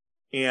lens.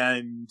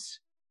 And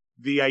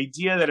the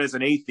idea that as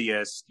an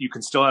atheist, you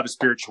can still have a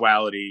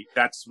spirituality.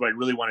 That's what I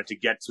really wanted to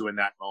get to in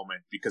that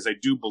moment, because I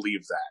do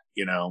believe that,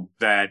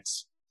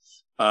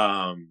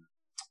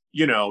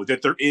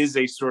 that there is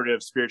a sort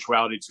of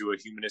spirituality to a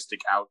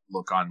humanistic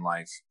outlook on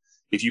life.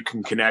 If you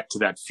can connect to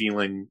that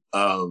feeling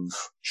of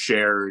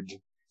shared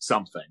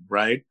something,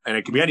 right? And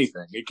it can be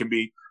anything. It can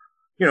be,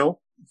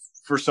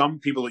 for some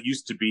people, it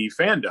used to be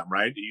fandom,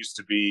 right? It used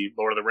to be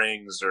Lord of the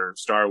Rings or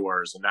Star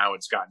Wars, and now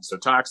it's gotten so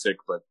toxic.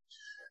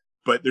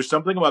 But there's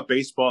something about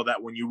baseball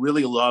that when you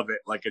really love it,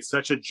 like it's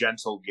such a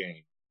gentle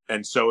game.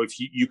 And so if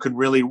you can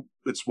really,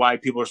 it's why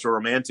people are so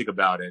romantic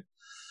about it.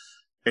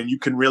 And you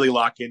can really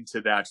lock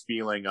into that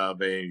feeling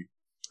of a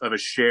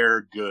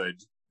shared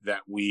good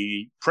that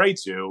we pray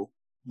to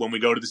when we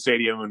go to the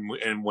stadium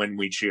and when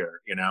we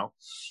cheer,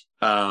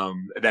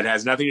 that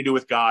has nothing to do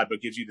with God, but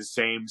gives you the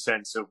same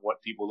sense of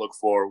what people look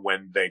for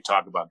when they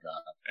talk about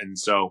God. And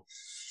so,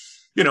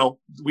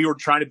 we were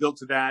trying to build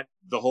to that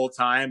the whole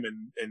time.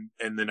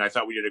 And then I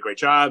thought we did a great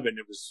job. And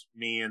it was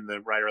me and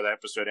the writer of that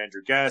episode,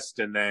 Andrew Guest.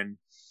 And then,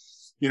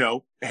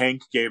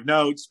 Hank gave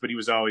notes, but he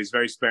was always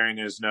very sparing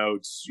in his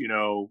notes.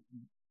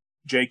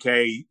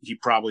 JK, he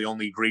probably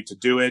only agreed to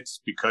do it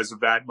because of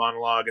that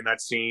monologue and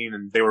that scene.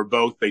 And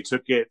they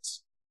took it,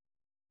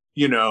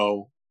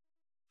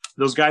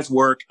 those guys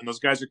work, and those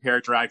guys are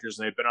character actors,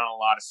 and they've been on a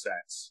lot of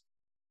sets.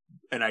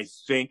 And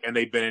and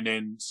they've been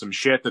in some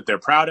shit that they're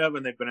proud of,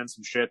 and they've been in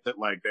some shit that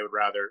like they would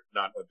rather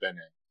not have been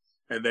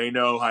in. And they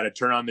know how to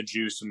turn on the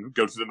juice and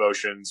go through the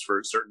motions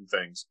for certain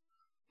things.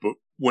 But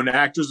when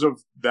actors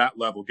of that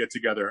level get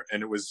together,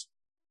 and it was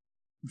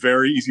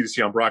very easy to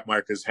see on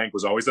Brockmire because Hank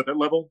was always at that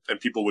level, and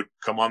people would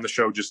come on the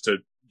show just to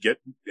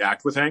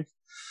act with Hank.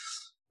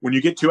 When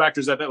you get two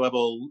actors at that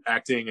level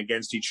acting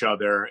against each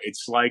other,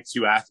 it's like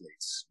two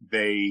athletes.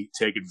 They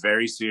take it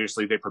very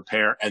seriously. They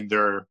prepare, and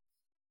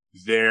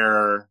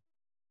they're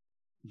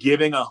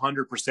giving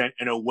 100%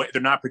 in a way.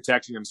 They're not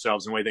protecting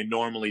themselves in a way they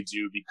normally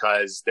do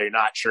because they're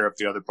not sure if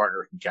the other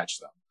partner can catch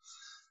them.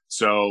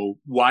 So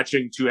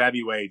watching two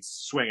heavyweights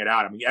swing it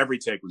out, I mean, every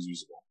take was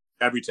usable.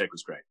 Every take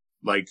was great.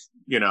 Like,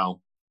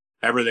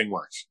 everything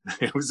worked.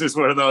 It was just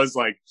one of those,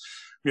 like,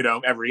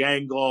 every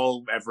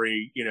angle,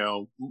 they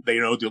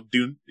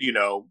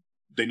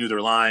they knew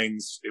their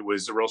lines. It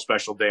was a real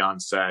special day on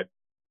set,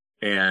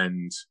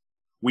 and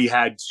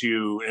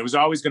it was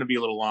always going to be a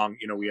little long.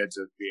 We had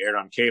to be aired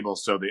on cable.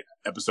 So the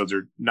episodes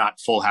are not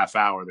full half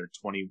hour. They're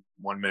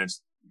 21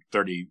 minutes,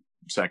 30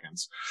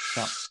 seconds.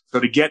 Yeah. So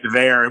to get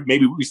there,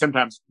 maybe we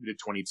sometimes did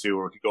 22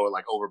 or we could go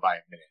like over by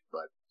a minute,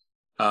 but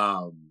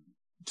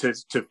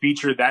to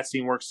feature that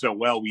scene works so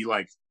well,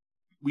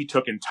 we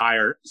took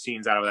entire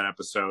scenes out of that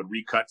episode,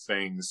 recut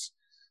things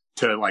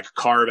to like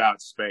carve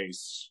out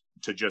space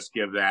to just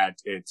give that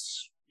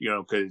it's,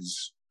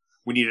 because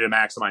we needed to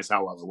maximize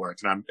how well it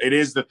worked. And it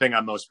is the thing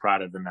I'm most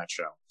proud of in that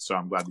show. So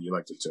I'm glad that you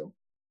liked it too.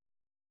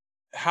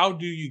 How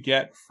do you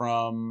get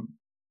from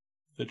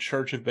the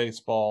Church of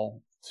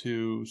Baseball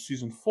to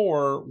season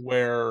 4,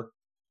 where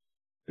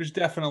there's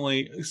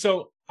definitely,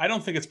 so I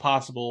don't think it's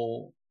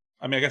possible.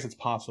 I mean, I guess it's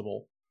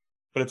possible,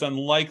 but it's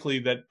unlikely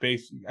that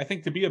I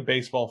think to be a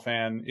baseball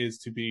fan is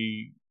to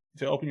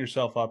open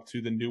yourself up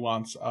to the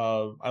nuance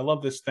of, I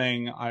love this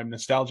thing. I'm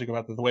nostalgic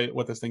about the way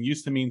what this thing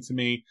used to mean to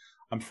me.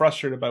 I'm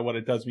frustrated by what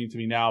it does mean to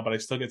me now, but I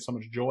still get so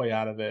much joy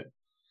out of it.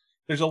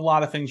 There's a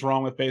lot of things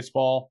wrong with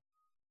baseball.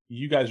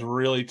 You guys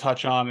really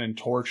touch on and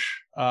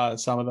torch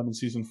some of them in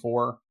season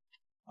 4.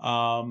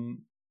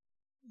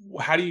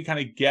 How do you kind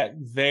of get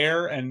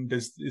there? And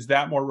is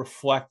that more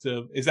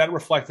reflective? Is that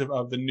reflective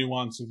of the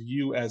nuance of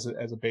you as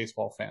a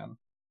baseball fan?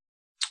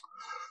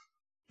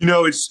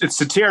 It's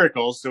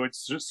satirical, so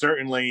it's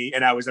certainly.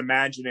 And I was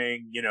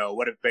imagining,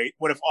 what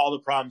if all the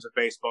problems of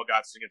baseball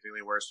got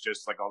significantly worse,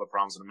 just like all the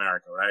problems in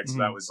America, right? Mm-hmm. So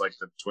that was like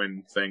the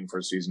twin thing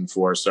for season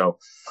 4. So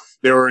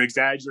they were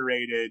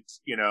exaggerated,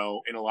 in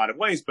a lot of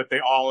ways, but they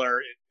all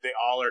are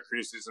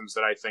criticisms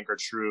that I think are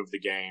true of the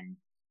game.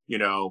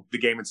 The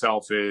game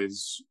itself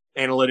is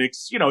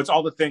analytics. It's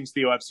all the things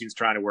Theo Epstein's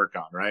trying to work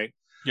on, right?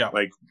 Yeah.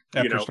 Like,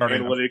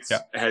 analytics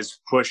has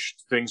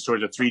pushed things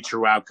towards a 3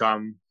 true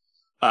outcome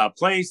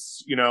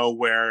place,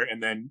 where,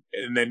 and then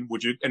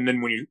when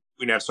you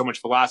have so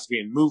much velocity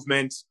and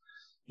movement,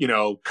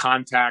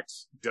 contact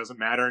doesn't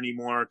matter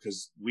anymore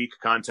because weak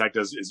contact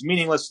is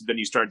meaningless. Then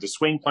you start the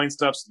swing plane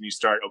stuff. So then you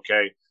start,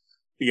 okay,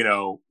 we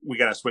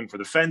got to swing for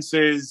the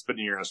fences, but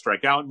then you're going to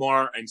strike out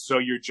more. And so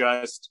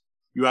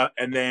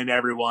and then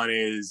everyone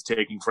is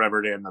taking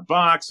forever to get in the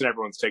box and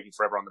everyone's taking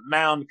forever on the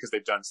mound because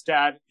they've done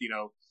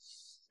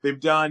they've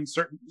done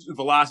certain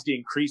velocity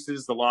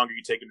increases the longer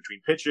you take in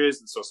between pitches.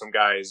 And so some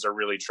guys are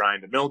really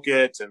trying to milk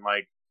it. And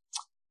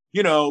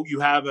you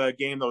have a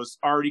game that was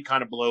already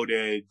kind of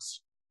bloated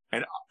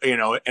and,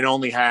 and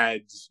only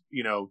had,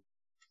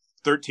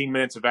 13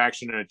 minutes of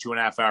action in a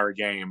 2.5 hour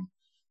game,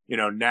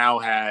 now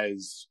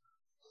has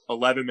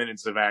 11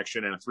 minutes of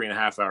action in a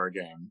 3.5 hour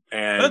game.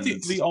 And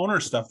the owner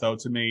stuff though,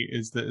 to me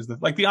is the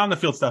like the on the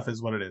field stuff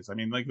is what it is. I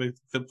mean, like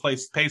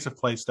the pace of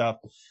play stuff.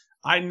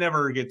 I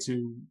never get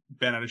too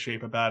bent out of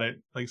shape about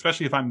it. Like,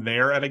 especially if I'm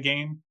there at a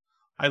game,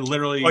 I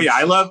literally. Oh yeah,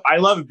 I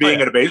love being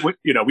at a base.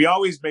 We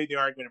always made the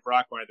argument in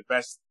Brockmire the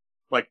best.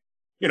 Like,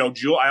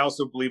 I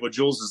also believe what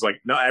Jules is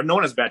like. No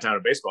one has a bad time at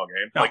a baseball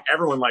game. No. Like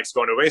everyone likes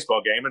going to a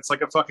baseball game. It's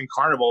like a fucking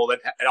carnival that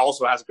it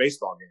also has a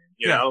baseball game.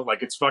 You know,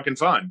 like it's fucking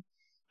fun.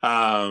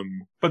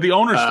 But the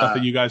owner stuff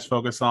that you guys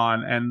focus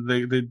on and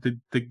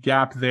the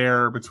gap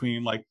there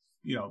between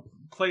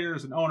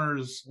players and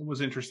owners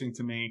was interesting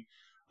to me.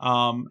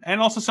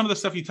 And also some of the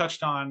stuff you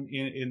touched on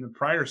in the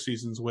prior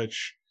seasons,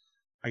 which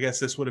I guess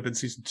this would have been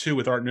season 2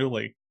 with Art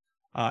Newley,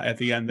 at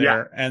the end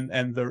there,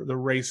 and the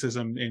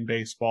racism in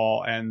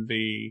baseball and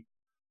the,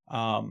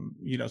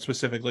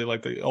 specifically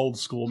like the old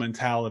school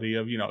mentality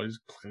of, you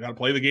got to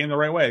play the game the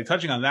right way.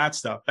 Touching on that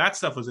stuff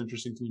was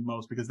interesting to me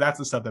most because that's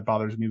the stuff that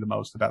bothers me the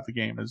most about the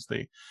game is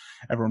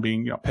everyone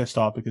being, pissed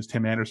off because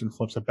Tim Anderson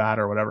flips a bat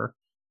or whatever.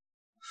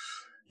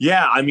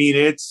 Yeah. I mean,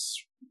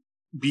 it's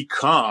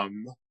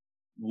become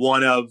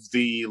one of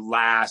the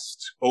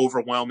last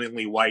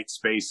overwhelmingly white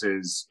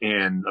spaces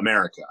in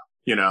America.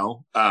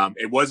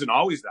 It wasn't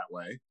always that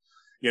way.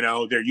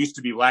 There used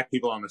to be black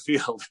people on the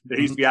field. There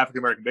used to be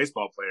African-American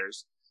baseball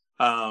players.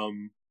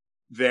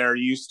 There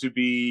used to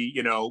be,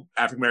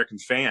 African-American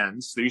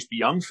fans. There used to be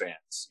young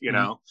fans,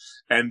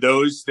 and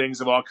those things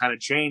have all kind of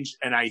changed.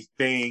 And I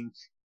think,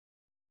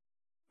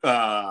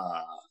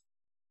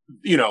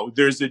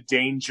 there's a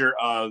danger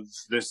of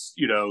this,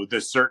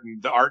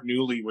 the Art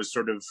Newley was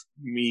sort of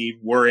me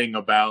worrying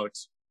about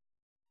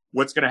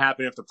what's going to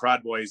happen if the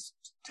Proud Boys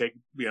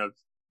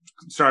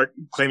start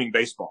claiming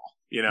baseball,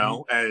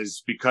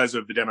 as because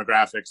of the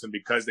demographics and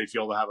because they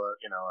feel to have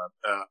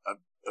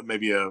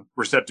maybe a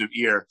receptive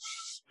ear.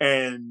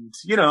 And,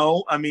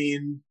 I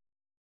mean,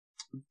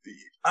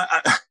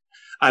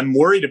 I'm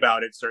worried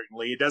about it.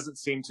 Certainly it doesn't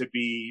seem to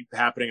be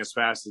happening as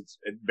fast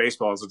in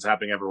baseball as it's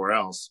happening everywhere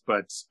else.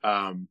 But,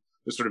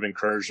 the sort of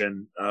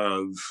incursion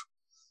of,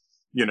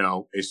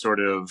 a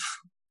sort of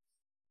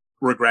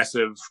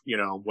regressive,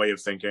 way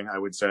of thinking, I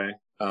would say.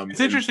 It's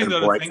interesting though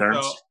to think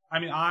though. I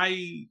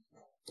mean,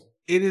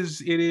 it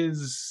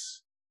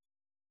is,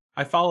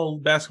 I follow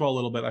basketball a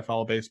little bit. I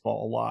follow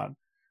baseball a lot.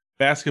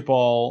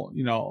 Basketball,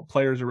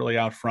 players are really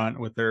out front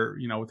with their,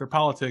 with their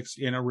politics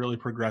in a really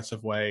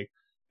progressive way,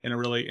 in a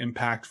really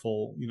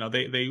impactful,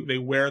 they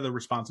wear the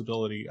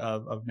responsibility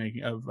of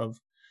making,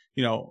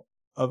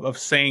 of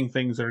saying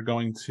things that are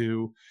going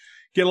to,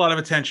 get a lot of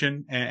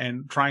attention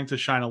and trying to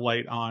shine a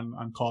light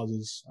on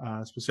causes,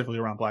 specifically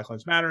around Black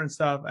Lives Matter and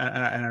stuff.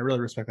 And I really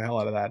respect the hell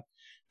out of that.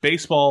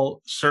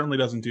 Baseball certainly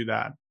doesn't do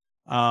that.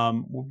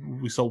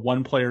 We saw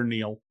one player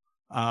kneel.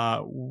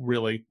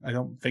 Really, I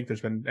don't think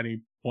there's been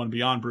anyone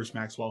beyond Bruce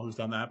Maxwell who's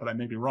done that, but I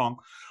may be wrong.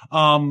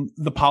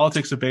 The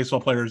politics of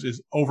baseball players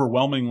is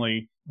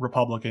overwhelmingly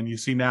Republican. You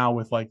see now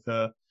with like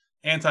the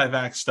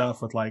anti-vax stuff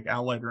with like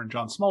Al Leiter and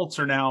John Smoltz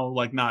are now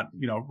like not,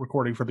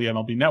 recording for the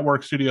MLB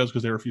Network studios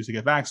because they refuse to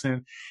get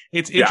vaccinated.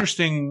 It's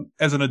interesting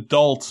as an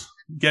adult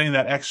getting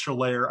that extra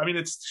layer. I mean,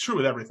 it's true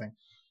with everything.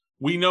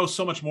 We know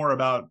so much more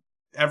about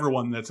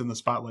everyone that's in the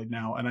spotlight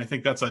now, and I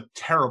think that's a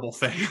terrible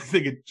thing. I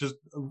think it just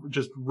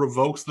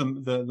revokes the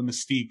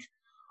mystique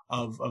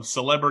of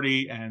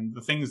celebrity and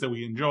the things that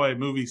we enjoy,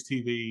 movies,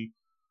 TV,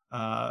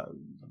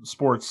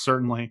 sports,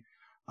 certainly.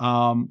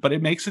 But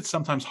it makes it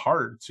sometimes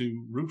hard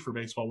to root for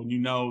baseball when you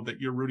know that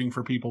you're rooting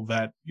for people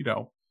that,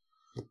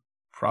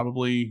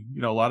 probably,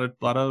 a lot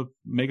of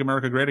Make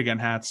America Great Again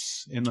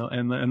hats in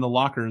the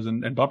lockers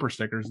and bumper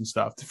stickers and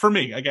stuff. For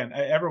me, again,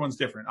 everyone's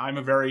different. I'm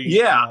a very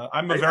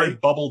very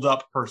bubbled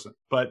up person,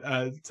 but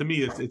to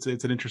me, it's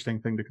an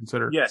interesting thing to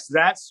consider. Yes,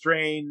 that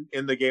strain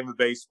in the game of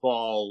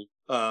baseball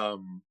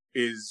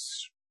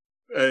is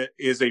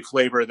a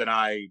flavor that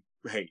I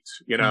hate.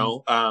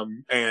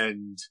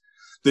 And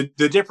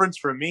the difference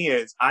for me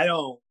is I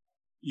don't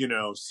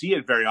see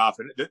it very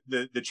often.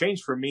 The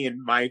change for me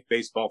in my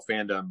baseball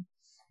fandom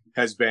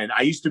has been,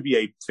 I used to be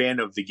a fan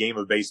of the game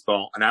of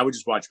baseball, and I would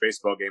just watch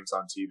baseball games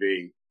on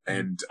TV,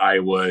 and I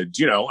would,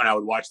 and I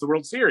would watch the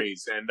World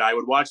Series, and I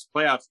would watch the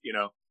playoffs,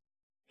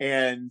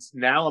 and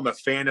now I'm a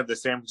fan of the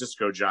San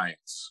Francisco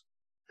Giants,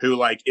 who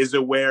like is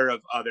aware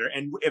of other,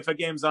 and if a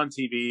game's on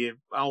TV,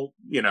 I'll,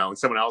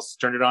 someone else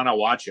turned it on, I'll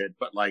watch it,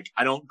 but like,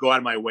 I don't go out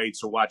of my way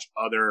to watch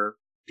other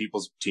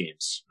people's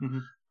teams.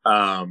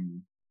 Mm-hmm.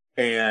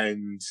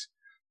 And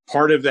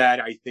part of that,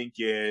 I think,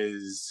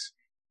 is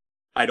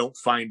I don't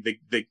find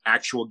the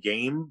actual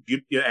game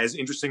as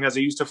interesting as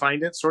I used to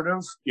find it, sort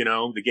of,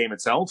 the game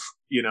itself,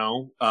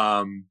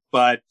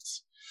 but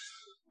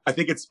I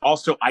think it's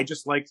also, I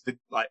just like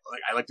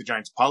I like the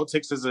Giants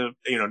politics as a,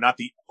 not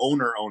the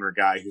owner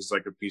guy who's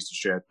like a piece of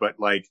shit, but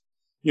like,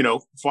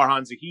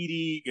 Farhan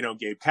Zahidi,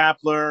 Gabe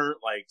Kapler,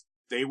 like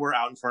they were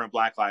out in front of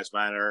Black Lives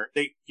Matter.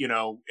 They, in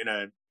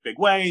a big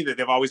way, that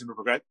they've always been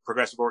a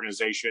progressive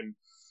organization,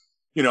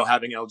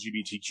 having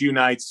LGBTQ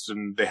nights,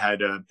 and they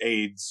had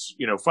AIDS,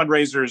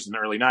 fundraisers in the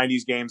early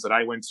 90s games that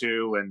I went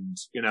to. And,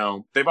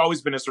 they've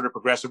always been a sort of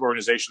progressive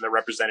organization that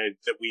represented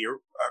that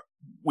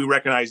we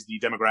recognize the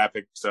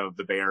demographics of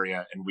the Bay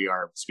Area, and we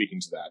are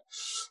speaking to that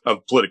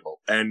of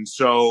political. And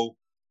so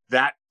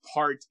that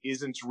part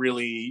isn't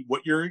really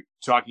what you're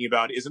talking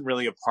about, isn't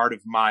really a part of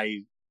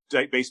my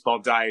baseball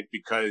diet,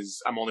 because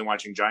I'm only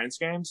watching Giants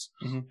games.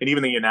 Mm-hmm. And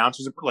even the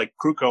announcers like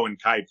Kruko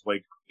and Kipe,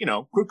 like,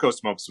 Kruko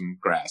smoked some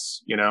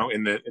grass,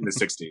 in the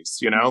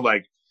 60s,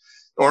 like,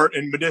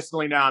 and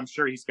medicinally now I'm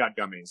sure he's got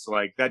gummies.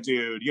 Like that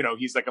dude,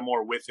 he's like a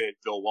more with it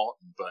Bill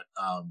Walton, but,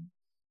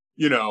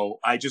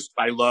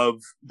 I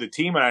love the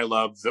team, and I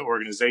love the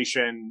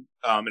organization,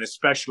 and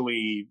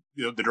especially,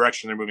 the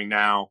direction they're moving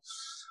now.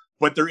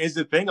 But there is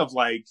a thing of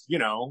like,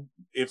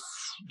 if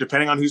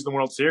depending on who's in the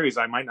World Series,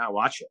 I might not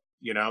watch it,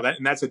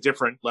 and that's a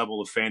different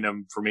level of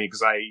fandom for me.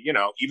 Cause I,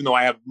 even though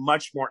I have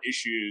much more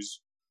issues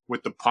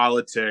with the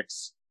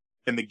politics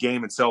and the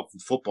game itself in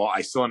football,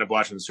 I still end up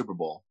watching the Super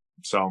Bowl.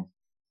 So.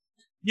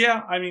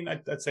 Yeah. I mean,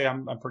 I'd say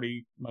I'm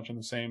pretty much in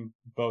the same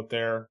boat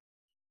there.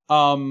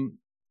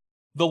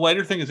 The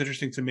Leiter thing is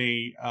interesting to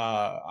me.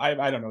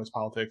 I don't know his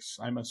politics.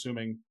 I'm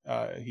assuming,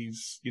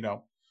 he's,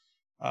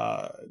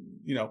 a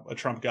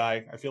Trump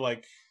guy. I feel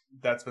like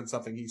that's been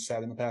something he's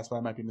said in the past, but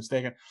I might be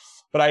mistaken.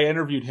 But I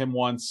interviewed him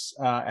once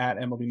at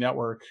MLB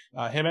Network,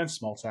 him and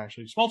Smoltz,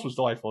 actually. Smoltz was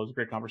delightful. It was a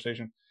great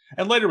conversation.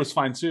 And Leiter was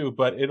fine too,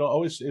 but it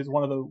always is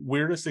one of the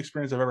weirdest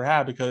experiences I've ever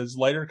had, because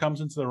Leiter comes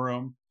into the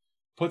room,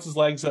 puts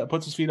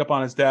his feet up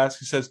on his desk.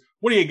 He says,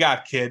 "What do you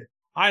got, kid?"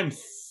 I'm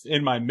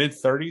in my mid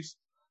 30s.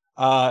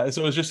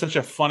 So it was just such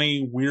a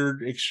funny,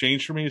 weird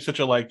exchange for me. It's such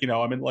a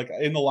I'm in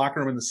the locker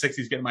room in the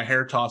 60s getting my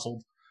hair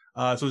tousled.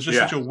 So it was just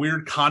such a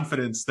weird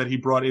confidence that he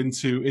brought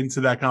into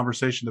that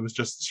conversation that was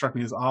just struck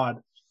me as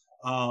odd.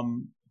 I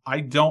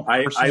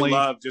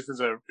love, just as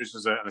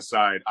an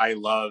aside, I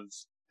love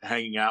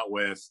hanging out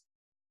with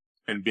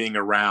and being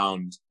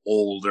around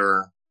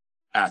older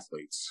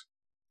athletes.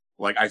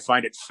 Like, I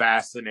find it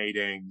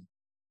fascinating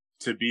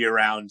to be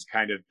around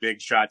kind of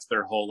big shots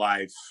their whole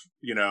life,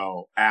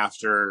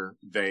 after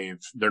they're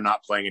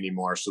not playing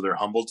anymore. So they're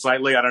humbled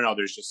slightly. I don't know.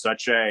 There's just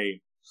such a,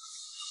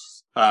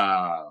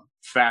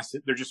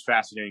 they're just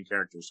fascinating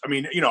characters. I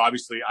mean,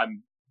 obviously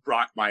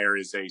Brockmire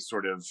is a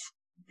sort of,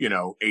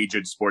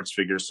 aged sports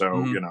figure.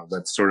 So,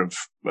 that's sort of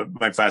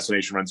my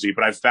fascination runs deep,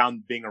 but I've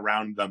found being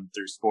around them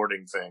through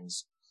sporting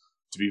things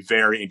to be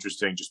very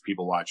interesting, just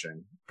people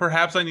watching.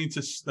 Perhaps I need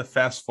to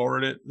fast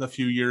forward it a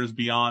few years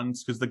beyond,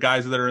 because the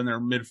guys that are in their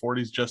mid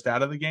 40s just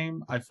out of the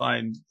game, I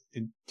find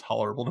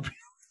intolerable to be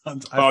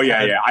around.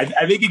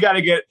 I think you got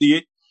to get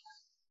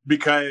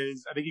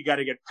because I think you got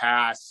to get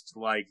past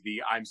like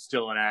the I'm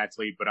still an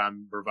athlete, but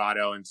I'm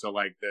bravado. And so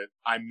like the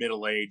I'm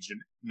middle aged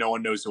and no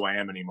one knows who I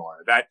am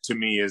anymore. That to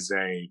me is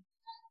a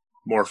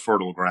more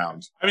fertile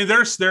ground. I mean,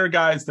 there are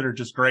guys that are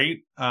just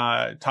great.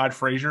 Todd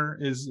Frazier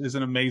is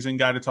an amazing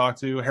guy to talk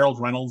to. Harold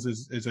Reynolds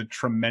is a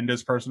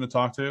tremendous person to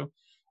talk to.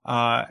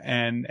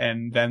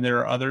 And then there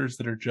are others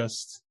that are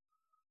just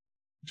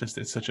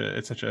it's such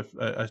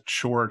a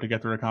chore to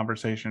get through a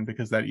conversation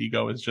because that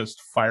ego is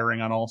just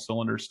firing on all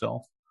cylinders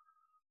still.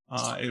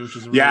 It was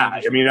just really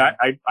I mean,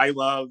 I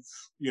love,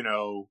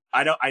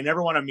 I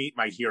never want to meet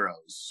my heroes.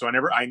 So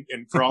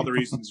and for all the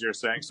reasons you're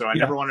saying, so I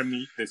never want to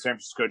meet the San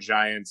Francisco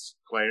Giants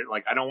player.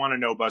 Like, I don't want to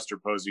know Buster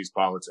Posey's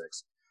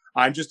politics.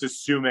 I'm just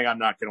assuming I'm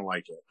not going to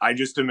like it. I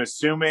just am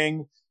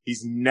assuming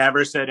he's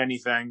never said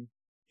anything.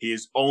 He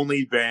has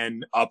only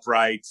been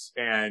upright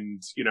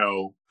and,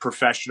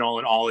 professional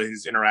in all of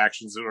his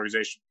interactions with the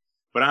organization.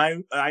 But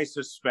I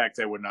suspect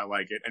I would not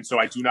like it. And so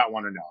I do not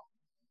want to know.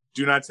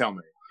 Do not tell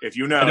me. If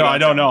you know, I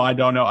don't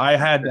know. I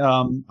had,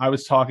 I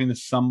was talking to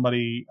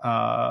somebody,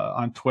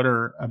 on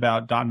Twitter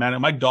about Don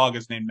Mattingly. My dog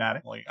is named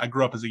Mattingly. I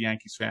grew up as a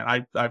Yankees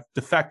fan. I've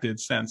defected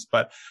since,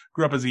 but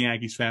grew up as a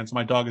Yankees fan. So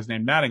my dog is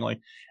named Mattingly.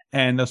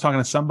 And I was talking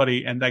to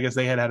somebody, and I guess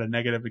they had a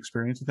negative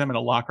experience with him in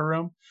a locker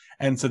room.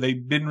 And so they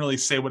didn't really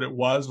say what it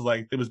was.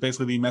 Like, it was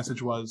basically the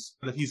message was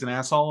that he's an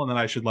asshole and that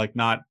I should like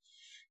not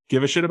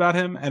give a shit about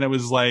him. And it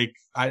was like,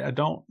 I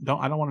don't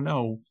want to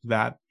know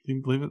that. You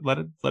can believe it.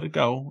 Let it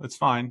go. It's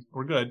fine.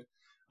 We're good.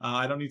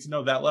 I don't need to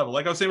know that level.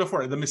 Like I was saying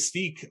before, the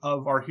mystique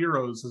of our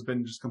heroes has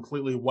been just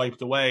completely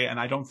wiped away, and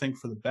I don't think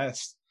for the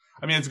best.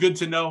 I mean, it's good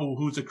to know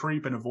who's a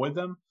creep and avoid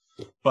them,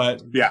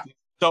 but yeah.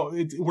 So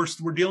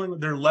we're dealing with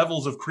their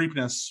levels of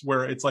creepness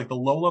where it's like the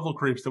low level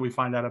creeps that we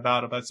find out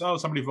about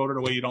somebody voted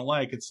a way you don't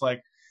like. It's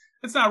like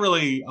it's not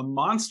really a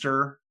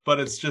monster, but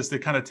it's just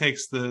it kind of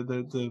takes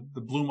the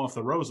bloom off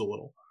the rose a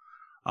little.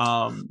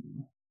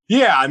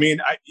 Yeah, I mean,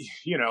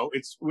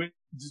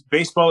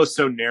 baseball is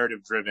so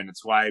narrative driven.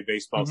 It's why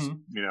baseball's,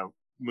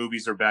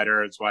 movies are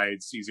better. It's why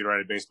it's easy to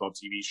write a baseball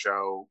TV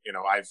show.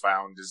 I've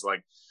found is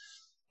like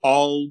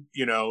all,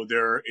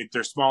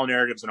 they're small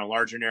narratives and a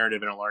larger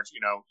narrative and a large,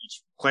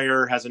 each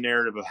player has a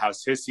narrative of how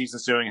his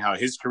season's doing, how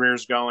his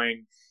career's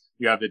going.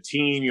 You have the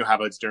team, you have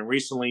what it's doing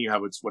recently, you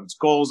have what its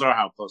goals are,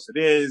 how close it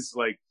is.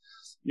 Like,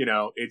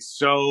 it's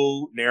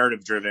so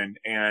narrative driven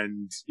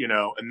and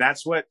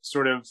that's what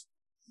sort of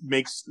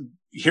makes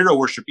hero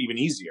worship even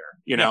easier,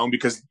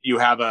 because you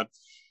have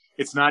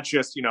it's not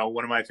just,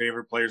 one of my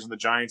favorite players in the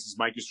Giants is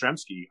Mike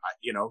Yastrzemski.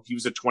 He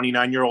was a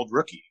 29-year-old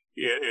rookie,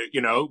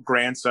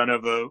 grandson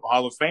of a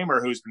Hall of Famer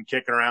who's been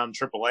kicking around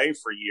AAA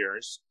for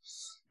years,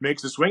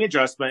 makes a swing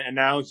adjustment. And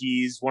now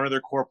he's one of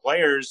their core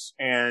players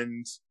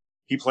and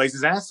he plays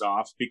his ass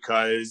off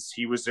because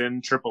he was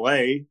in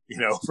AAA,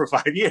 for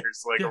 5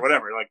 years, or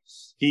whatever. Like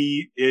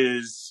they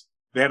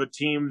have a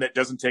team that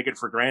doesn't take it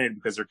for granted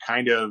because they're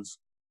kind of,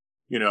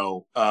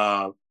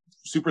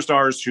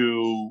 superstars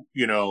who,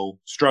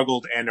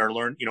 struggled and are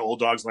old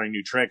dogs learning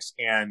new tricks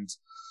and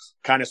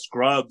kind of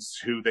scrubs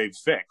who they've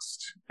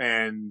fixed.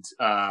 And,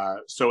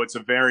 so it's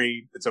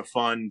a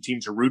fun team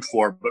to root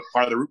for, but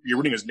part of your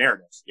rooting is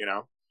narrative,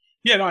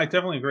 Yeah, no, I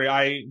definitely agree.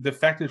 I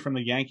defected from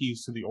the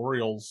Yankees to the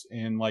Orioles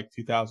in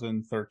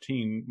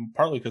 2013,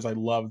 partly because I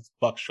loved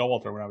Buck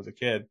Showalter when I was a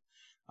kid,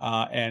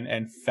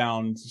 and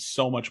found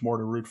so much more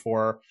to root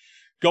for.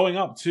 Going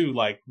up to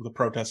the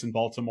protests in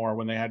Baltimore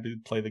when they had to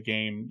play the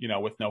game,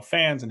 with no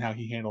fans and how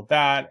he handled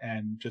that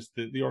and just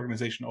the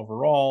organization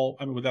overall.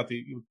 I mean, without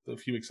the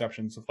few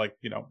exceptions of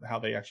how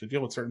they actually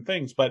deal with certain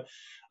things, but,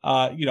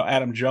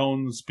 Adam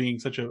Jones being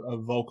such a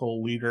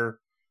vocal leader,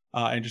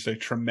 and just a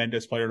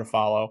tremendous player to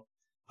follow.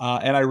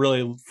 And I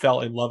really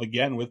fell in love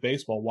again with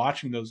baseball,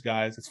 watching those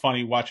guys. It's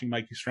funny watching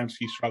Mike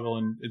Yastrzemski struggle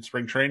in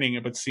spring training,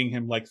 but seeing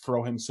him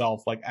throw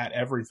himself at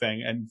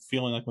everything and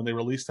feeling like when they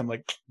released him, he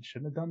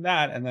shouldn't have done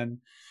that. And then,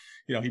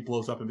 he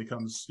blows up and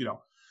becomes,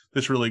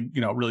 this really,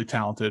 really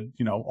talented,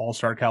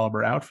 all-star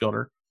caliber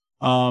outfielder.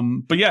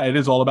 But yeah, it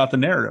is all about the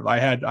narrative. I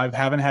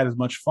haven't had as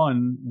much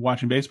fun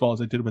watching baseball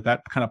as I did with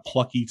that kind of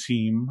plucky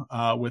team,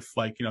 with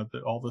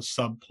all the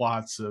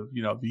subplots of,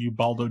 the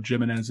Ubaldo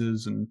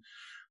Jimenez's and,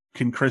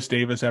 can Chris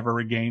Davis ever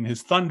regain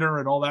his thunder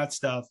and all that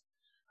stuff?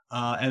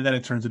 And then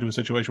it turns into a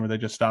situation where they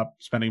just stop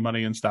spending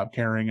money and stop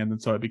caring. And then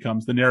so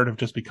the narrative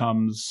just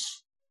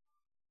becomes,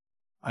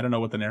 I don't know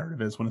what the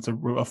narrative is when it's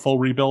a full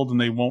rebuild and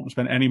they won't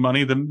spend any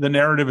money. The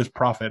narrative is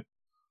profit.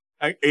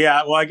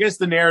 I guess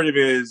the narrative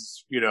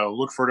is,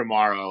 look for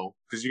tomorrow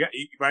because you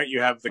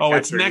have the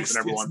it's next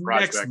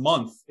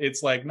month.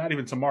 It's not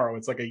even tomorrow.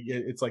 It's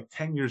it's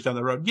 10 years down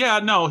the road. Yeah,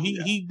 no,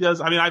 he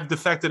does. I mean, I've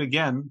defected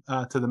again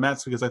to the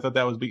Mets because I thought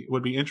that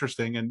would be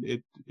interesting, and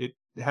it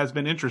has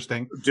been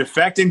interesting.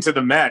 Defecting to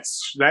the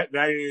Mets,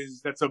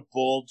 that's a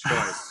bold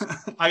choice.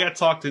 I got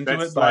talked into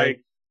it by.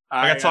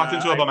 I got talked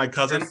into it by my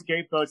cousin.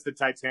 Scapegoat's the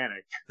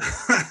Titanic.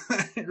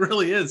 It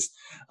really is.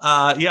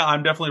 Yeah,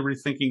 I'm definitely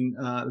rethinking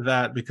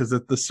that because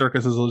the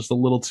circus is just a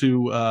little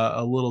too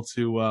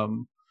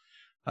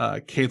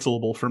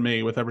cancelable for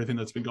me with everything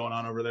that's been going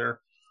on over there.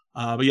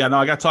 But yeah, no,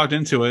 I got talked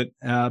into it.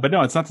 But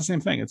no, it's not the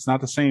same thing. It's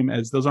not the same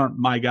as those aren't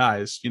my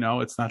guys.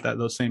 It's not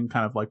those same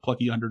kind of like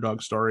plucky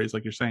underdog stories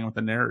like you're saying with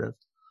the narrative.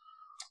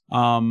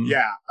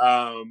 I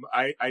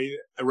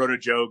wrote a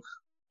joke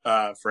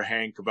for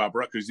Hank about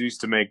Brock, because he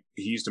used to make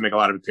a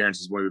lot of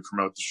appearances when we would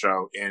promote the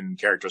show in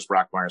characters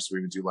Brockmire. So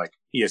we would do like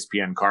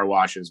ESPN car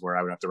washes where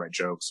I would have to write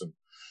jokes, and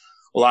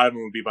a lot of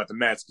them would be about the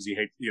Mets because he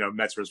hates,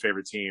 Mets are his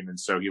favorite team, and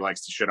so he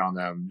likes to shit on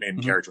them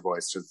in character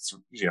voice to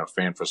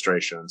fan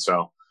frustration. And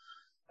so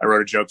I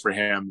wrote a joke for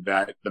him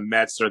that the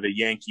Mets are the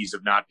Yankees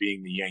of not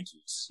being the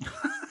Yankees.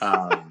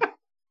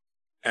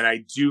 And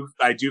I do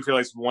feel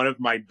like it's one of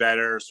my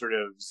better sort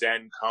of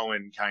Zen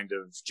Cohen kind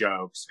of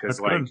jokes, because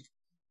like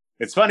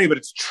it's funny, but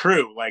it's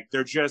true. Like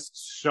they're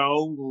just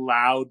so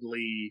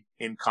loudly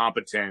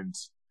incompetent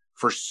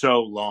for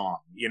so long,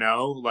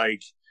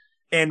 like,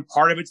 and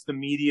part of it's the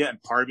media and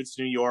part of it's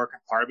New York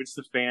and part of it's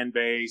the fan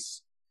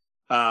base,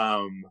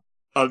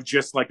 of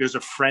just like, there's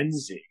a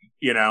frenzy,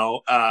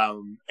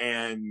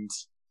 and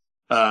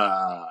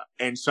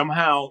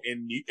somehow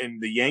in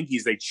the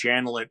Yankees, they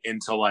channel it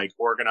into like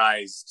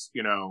organized,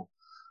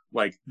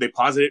 like they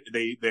posit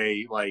it,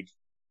 they like,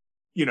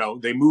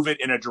 they move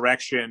it in a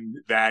direction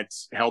that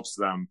helps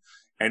them.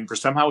 And for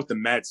somehow with the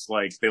Mets,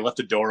 like they left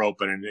a door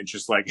open and it's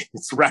just like,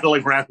 it's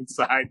rattling around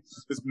inside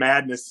this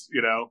madness,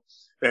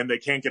 and they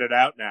can't get it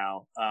out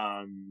now.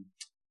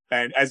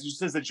 And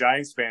just as a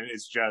Giants fan,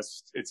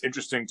 it's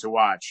interesting to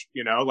watch,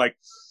 like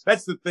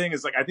that's the thing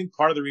is like, I think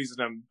part of the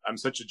reason I'm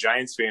such a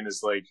Giants fan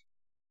is like,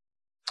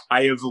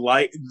 I have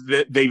liked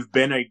that they've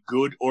been a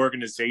good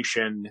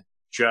organization,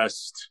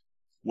 just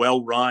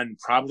well run,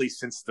 probably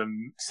since the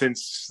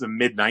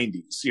mid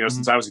 90s,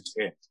 since I was a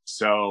kid.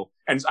 So,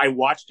 and I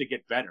watched it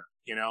get better,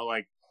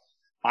 like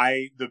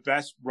the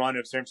best run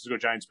of San Francisco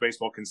Giants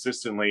baseball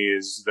consistently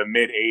is the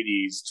mid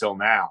 80s till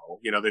now.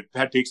 They've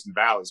had peaks and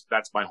valleys, but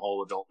that's my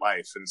whole adult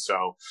life. And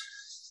so,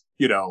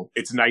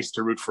 it's nice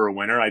to root for a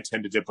winner. I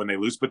tend to dip when they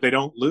lose, but they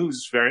don't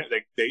lose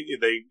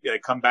they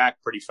come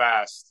back pretty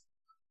fast.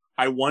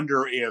 I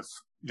wonder if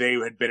they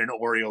had been an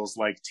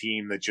Orioles-like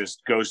team that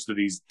just goes through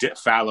these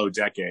fallow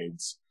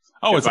decades.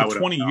 Oh, it's like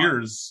 20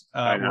 years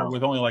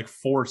with only like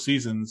 4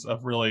 seasons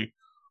of really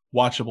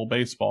watchable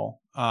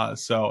baseball.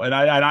 And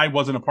I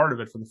wasn't a part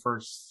of it for the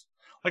first.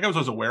 Like I was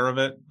always aware of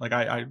it. Like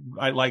I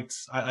liked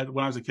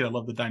when I was a kid, I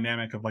loved the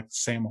dynamic of like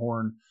Sam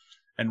Horn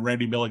and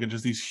Randy Milligan,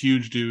 just these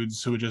huge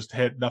dudes who would just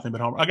hit nothing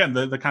but home. Again,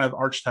 the kind of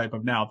archetype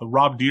of now, the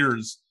Rob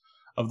Deers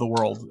of the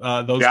world.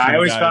 I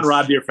always found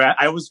Rob Deere fat.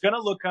 I was going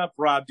to look up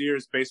Rob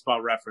Deere's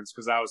baseball reference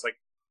because I was like,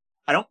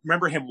 I don't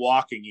remember him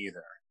walking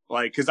either.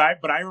 Like,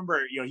 but I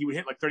remember, he would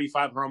hit like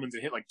 35 home runs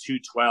and hit like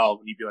 212,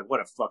 and you'd be like,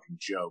 what a fucking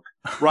joke.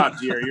 Rob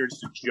Deere, you're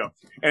just a joke.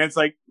 And it's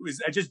like, is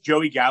that just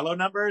Joey Gallo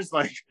numbers?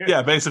 Like,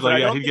 yeah,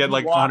 basically, yeah. He'd get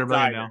like 100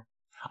 million now.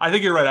 I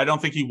think you're right. I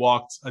don't think he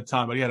walked a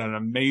ton, but he had an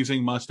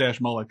amazing mustache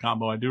mullet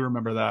combo. I do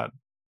remember that.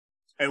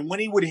 And when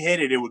he would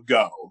hit it, it would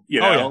go,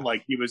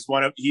 like he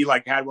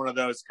had one of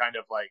those kind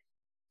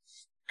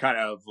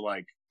of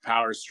like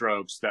power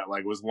strokes that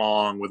like was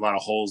long with a lot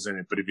of holes in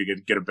it, but if you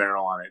could get a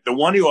barrel on it. The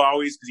one who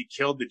always, because he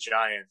killed the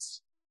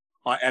Giants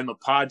and the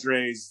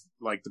Padres,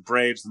 like the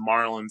Braves, the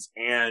Marlins,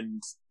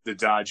 and the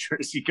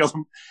Dodgers, he killed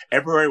them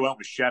everywhere he went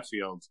with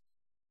Sheffield.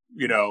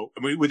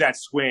 With that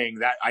swing,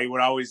 that I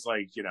would always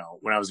like,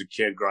 when I was a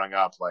kid growing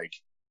up, like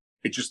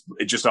it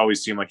just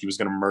always seemed like he was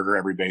going to murder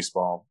every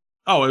baseball.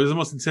 Oh, it was the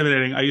most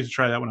intimidating. I used to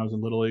try that when I was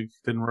in Little League.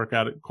 Didn't work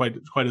out quite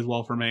as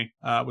well for me.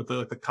 With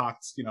the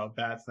cocked,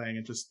 bat thing,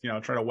 and just,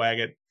 try to wag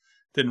it.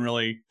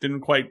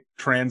 Didn't quite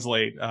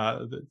translate,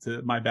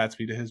 to my bat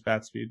speed to his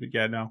bat speed. But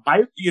yeah, no.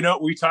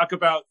 We talk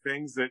about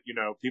things that,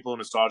 people are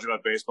nostalgic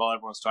about baseball.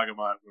 Everyone's talking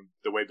about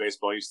the way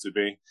baseball used to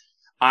be.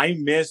 I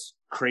miss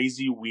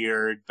crazy,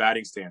 weird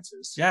batting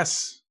stances.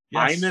 Yes.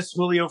 I miss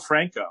Julio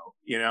Franco,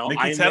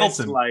 Mickey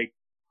Tettleton. Miss like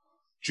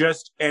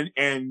just, and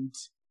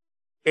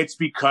it's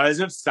because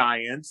of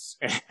science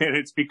and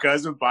it's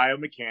because of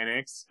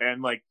biomechanics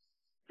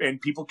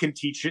and people can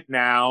teach it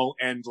now.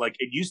 And like,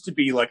 it used to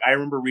be like, I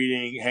remember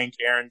reading Hank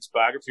Aaron's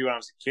biography when I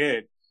was a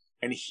kid,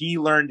 and he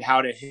learned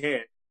how to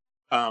hit,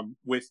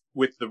 with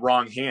the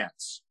wrong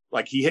hands.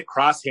 Like he hit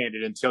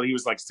cross-handed until he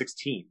was like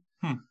 16.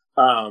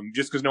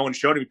 Just because no one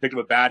showed him, he picked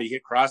up a bat, he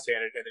hit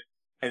cross-handed,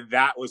 and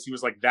he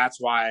was like, that's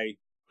why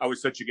I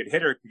was such a good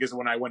hitter, because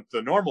when I went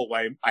the normal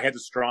way, I had the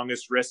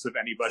strongest wrists of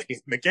anybody in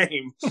the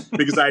game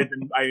because I had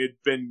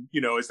been,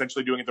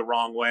 essentially doing it the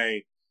wrong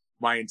way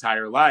my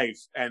entire life.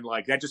 And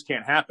like, that just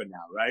can't happen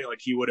now, right? Like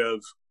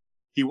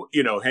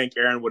Hank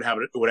Aaron would have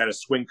a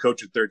swing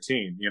coach at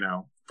 13,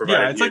 Yeah,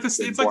 it's like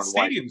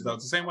stadiums though.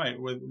 It's the same way.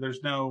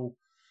 There's no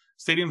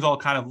stadiums all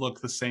kind of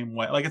look the same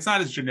way. Like it's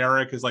not as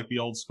generic as like the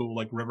old school,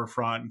 like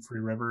Riverfront and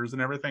Three Rivers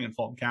and everything in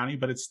Fulton County,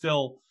 but it's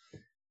still,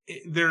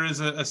 there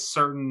is a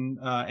certain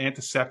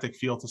antiseptic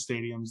feel to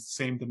stadiums,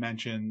 same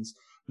dimensions,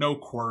 no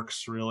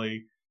quirks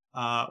really.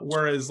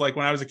 Whereas like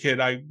when I was a kid,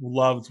 I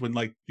loved when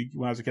the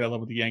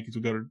Yankees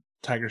would go to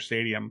Tiger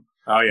Stadium.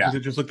 Oh yeah. Because it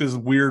just looked this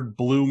weird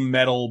blue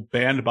metal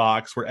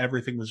bandbox where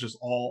everything was just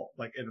all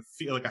like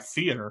like a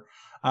theater.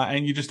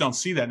 And you just don't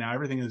see that now.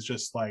 Everything is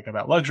just like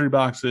about luxury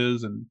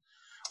boxes and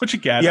what you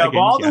get. Yeah, of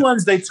all the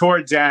ones they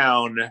tore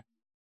down,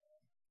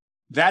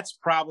 that's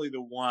probably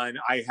the one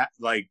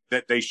like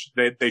that they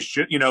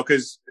should, you know,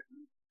 because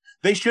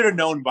they should have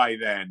known by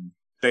then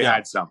they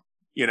had some,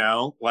 you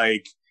know,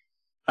 like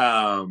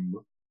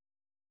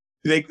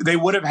they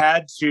would have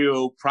had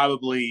to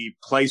probably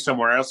play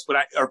somewhere else,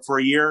 or for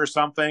a year or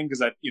something, because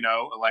that, you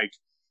know, like,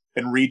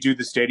 and redo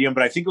the stadium.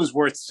 But I think it was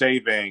worth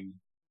saving.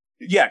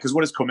 Yeah, because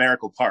what is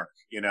Comerica Park?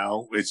 You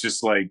know, it's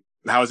just like,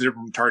 how is it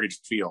from Target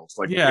Field?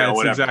 Like, yeah, you know, it's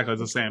whatever. exactly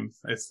the same.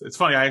 It's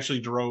funny. I actually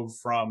drove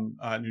from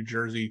New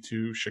Jersey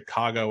to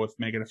Chicago with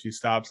making a few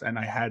stops, and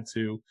I had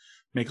to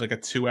make like a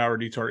 2-hour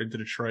detour into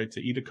Detroit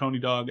to eat a Coney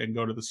dog and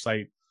go to the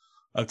site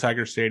of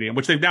Tiger Stadium,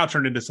 which they've now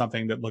turned into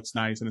something that looks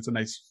nice, and it's a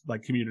nice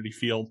like community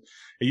field.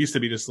 It used to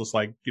be just this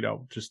like, you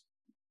know, just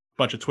a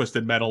bunch of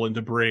twisted metal and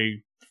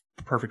debris,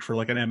 perfect for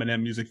like an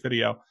Eminem music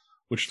video,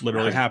 which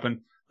literally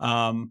happened.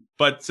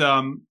 But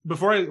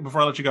before I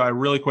let you go, I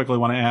really quickly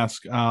want to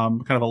ask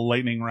kind of a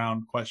lightning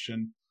round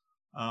question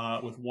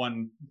with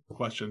one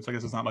question. So I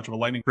guess it's not much of a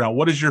lightning round.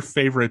 What is your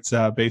favorite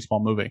baseball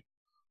movie?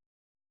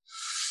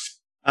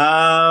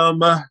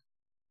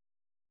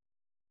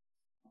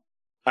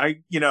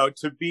 You know,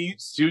 to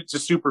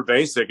super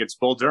basic, it's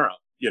Bull Durham,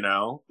 you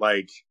know,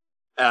 like,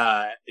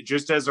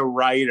 just as a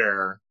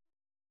writer,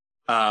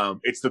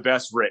 it's the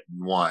best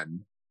written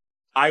one.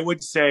 I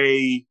would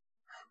say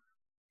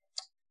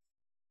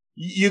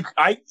League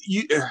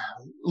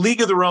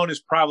of Their Own is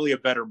probably a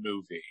better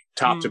movie,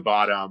 top to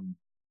bottom.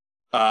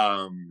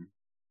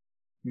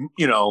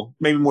 You know,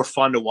 maybe more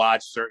fun to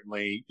watch,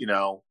 certainly, you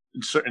know,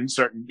 in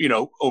certain, you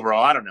know,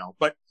 overall, I don't know,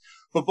 but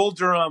Bull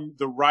Durham,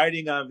 the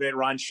writing of it,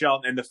 Ron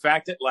Shelton, and the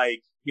fact that,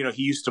 like, you know,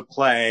 he used to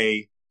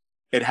play,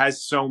 it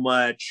has so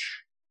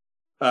much,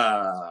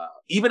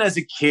 even as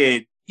a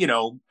kid, you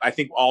know, I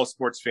think all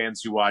sports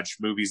fans who watch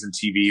movies and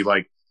TV,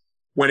 like,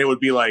 when it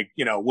would be like,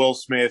 you know, Will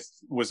Smith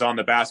was on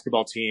the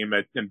basketball team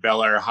in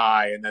Bel Air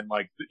High, and then,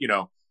 like, you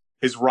know,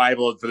 his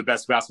rival for the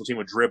best basketball team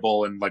would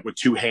dribble, and like with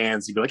two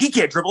hands, he'd be like, he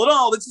can't dribble at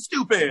all. This is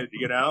stupid,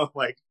 you know,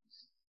 like,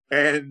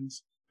 and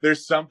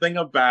there's something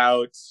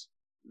about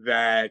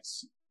that.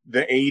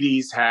 The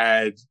 80s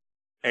had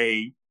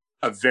a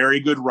very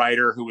good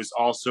writer who was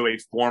also a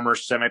former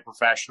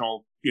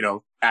semi-professional, you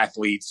know,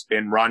 athlete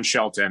in Ron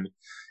Shelton,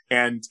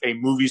 and a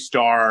movie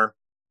star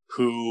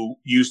who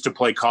used to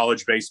play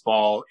college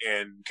baseball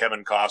in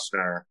Kevin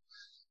Costner.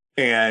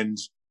 And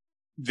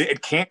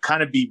it can't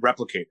kind of be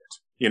replicated,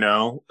 you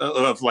know,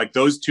 of like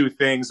those two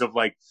things of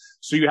like,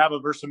 so you have a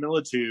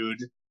verisimilitude.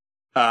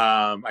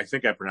 I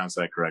think I pronounced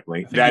that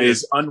correctly. That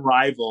is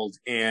unrivaled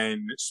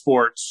in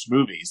sports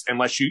movies,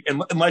 unless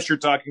you're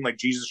talking like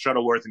Jesus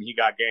Shuttleworth and He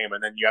Got Game,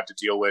 and then you have to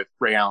deal with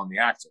Ray Allen, the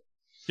actor.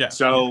 Yeah.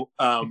 So,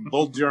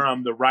 Bull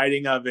Durham, the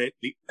writing of it,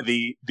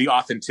 the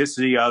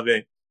authenticity of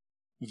it,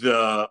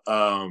 the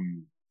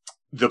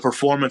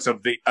performance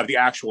of the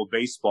actual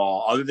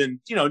baseball, other than,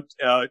 you know,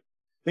 I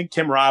think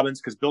Tim Robbins,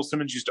 because Bill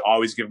Simmons used to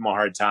always give him a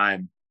hard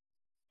time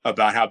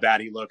about how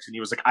bad he looks. And he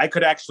was like, I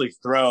could actually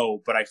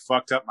throw, but I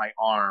fucked up my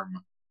arm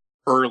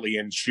early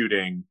in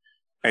shooting.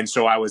 And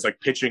so I was like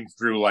pitching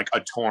through like a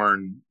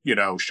torn, you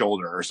know,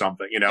 shoulder or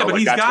something, you know, yeah, but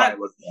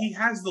like he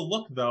has the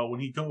look though,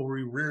 when he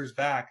rears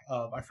back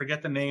of, I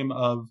forget the name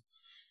of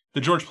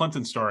the George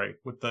Plimpton story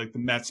with the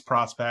Mets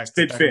prospect.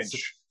 Sid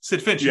Finch.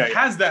 Sid Finch. Yeah, he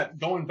has that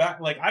going back.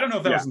 Like, I don't know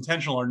if that was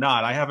intentional or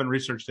not. I haven't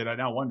researched it. I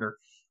now wonder.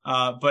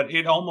 But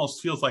it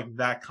almost feels like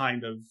that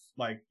kind of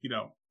like, you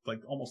know,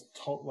 like almost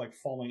like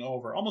falling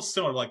over, almost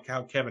similar to like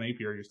how Kevin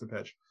Appier used to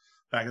pitch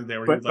back in the day.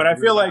 But I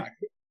feel like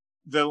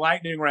the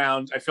lightning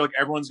round, I feel like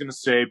everyone's going to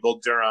say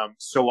Bull Durham.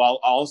 So I'll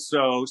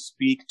also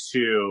speak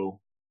to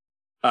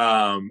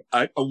a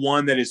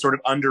one that is sort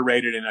of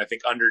underrated and I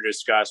think under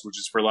discussed, which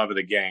is For Love of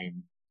the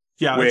Game.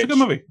 Yeah, it's a good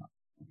movie.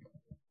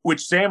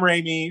 Which Sam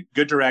Raimi,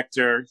 good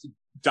director,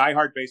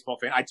 diehard baseball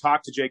fan. I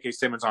talked to J.K.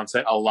 Simmons on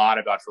set a lot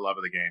about For Love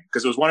of the Game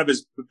because it was one of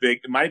his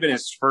it might have been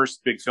his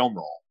first big film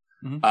role.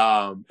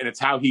 Mm-hmm. And it's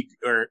how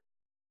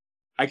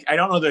I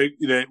don't know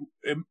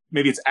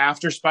maybe it's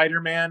after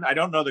Spider-Man. I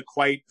don't know the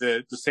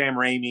Sam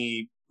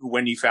Raimi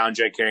when he found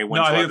J.K.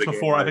 No, I think it's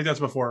before. I think that's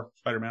before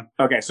Spider-Man.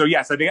 Okay, so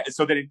yes, I think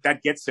so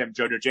that gets him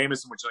JoJo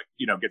Jameson, which, like,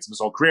 you know, gets him his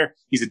whole career.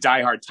 He's a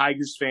diehard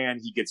Tigers fan.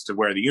 He gets to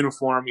wear the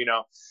uniform. You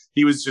know,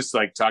 he was just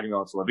like talking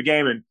about For Love of the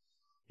Game, and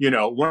you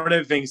know, one of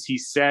the things he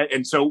said.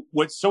 And so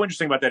what's so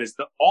interesting about that is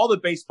all the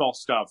baseball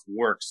stuff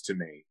works to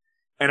me,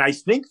 and I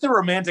think the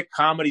romantic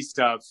comedy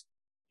stuff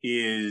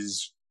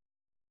is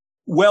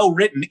well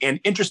written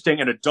and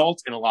interesting and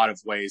adult in a lot of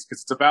ways,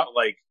 because it's about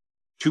like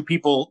two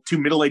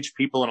middle-aged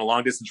people in a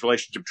long-distance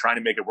relationship trying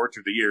to make it work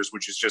through the years,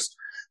 which is just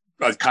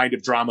a kind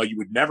of drama you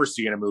would never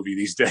see in a movie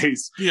these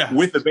days. Yeah.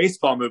 With the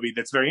baseball movie,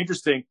 that's very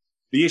interesting.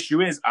 The issue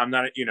is, I'm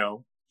not, you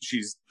know,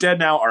 she's dead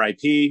now,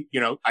 R.I.P. You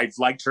know, I've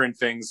liked her in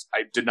things.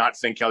 I did not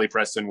think Kelly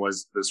Preston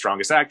was the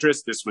strongest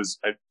actress. This was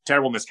a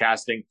terrible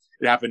miscasting.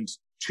 It happened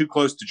too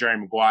close to Jerry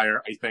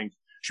Maguire. I think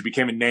She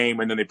became a name,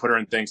 and then they put her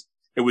in things.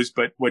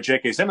 But what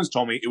J.K. Simmons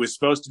told me, it was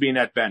supposed to be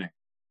Annette Bening.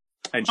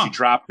 And she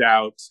dropped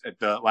out at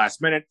the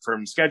last minute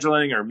from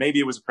scheduling, or maybe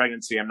it was a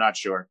pregnancy. I'm not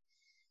sure.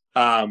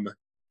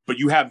 But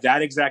you have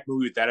that exact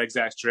movie with that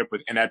exact strip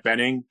with Annette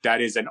Bening.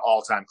 That is an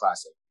all-time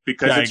classic,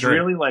 because it's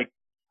really like,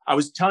 I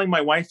was telling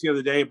my wife the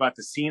other day about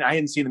the scene. I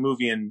hadn't seen the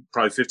movie in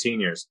probably 15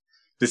 years.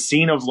 The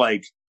scene of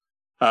like,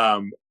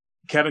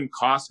 Kevin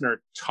Costner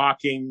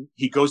talking.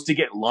 He goes to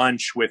get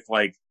lunch with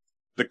like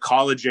the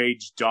college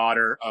age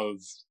daughter of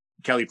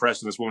Kelly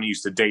Preston, this woman he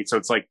used to date. So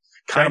it's like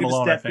kind of a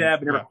stepdad,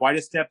 but never quite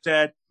a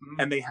stepdad. Mm-hmm.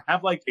 And they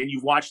have like, and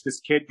you watch this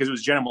kid, because it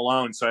was Jenna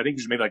Malone. So I think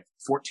she's maybe like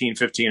 14,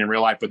 15 in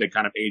real life, but they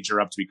kind of age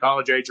her up to be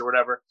college age or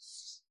whatever.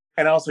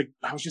 And I was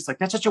just like,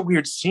 that's such a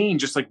weird scene.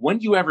 Just like, when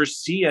do you ever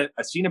see a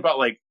scene about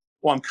like,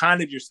 well, I'm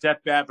kind of your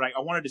stepdad, but I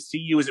wanted to see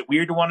you. Is it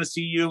weird to want to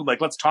see you?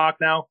 Like, let's talk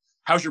now.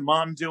 How's your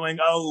mom doing?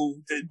 Oh,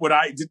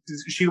 is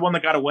she the one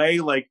that got away?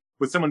 Like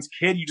with someone's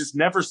kid, you just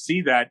never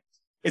see that.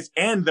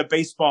 And the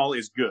baseball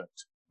is good.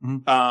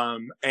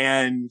 Mm-hmm.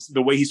 And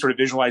the way he sort of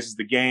visualizes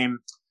the game,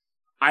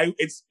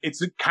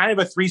 it's a kind of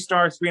a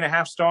 3-star,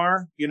 3.5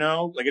 star, you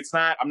know, like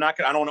I don't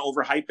want to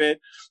overhype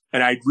it.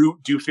 And I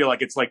do feel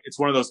like it's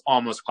one of those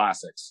almost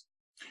classics.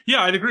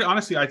 Yeah, I'd agree.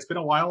 Honestly, it's been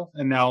a while,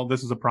 and now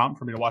this is a prompt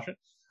for me to watch it.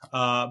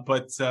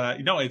 It's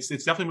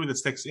definitely a movie that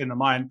sticks in the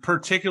mind,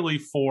 particularly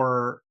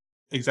for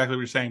exactly what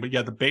you're saying. But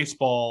yeah, the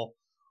baseball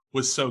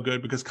was so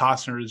good because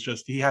Costner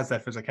he has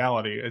that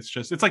physicality.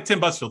 It's like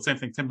Tim Busfield, same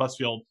thing. Tim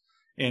Busfield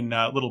in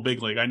Little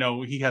Big League. I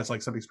know he has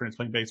like some experience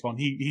playing baseball, and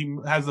he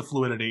has the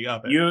fluidity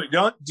of it. Do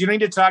you need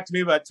to talk to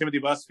me about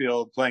Timothy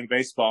Busfield playing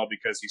baseball,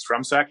 because he's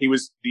from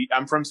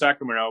I'm from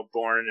Sacramento,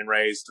 born and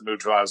raised,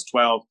 moved till I was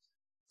 12.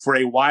 For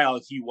a while,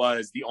 he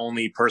was the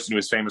only person who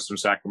was famous from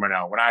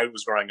Sacramento. When I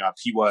was growing up,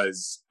 he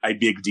was a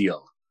big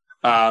deal.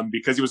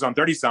 Because he was on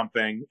 30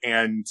 something,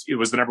 and it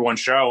was the #1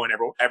 show. And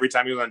every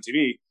time he was on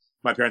TV,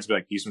 my parents would be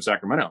like, he's from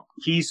Sacramento.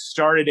 He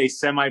started a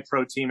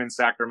semi-pro team in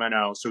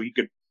Sacramento so he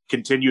could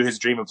continue his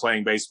dream of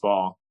playing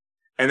baseball.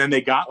 And then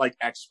they got like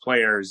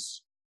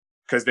ex-players,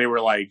 because they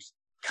were like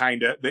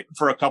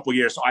for a couple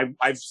years. So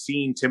I've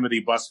seen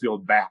Timothy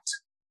Busfield bat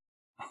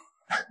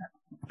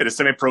at a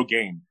semi-pro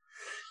game.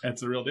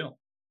 That's the real deal.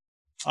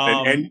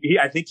 And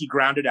I think he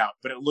grounded out,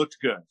 but it looked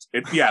good.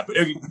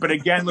 But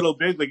again, Little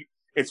Big League,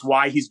 it's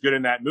why he's good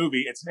in that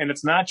movie.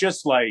 It's not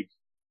just like,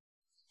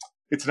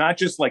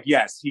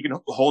 yes, he can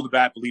hold the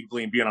bat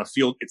believably and be on a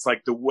field. It's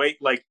like the way,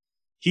 like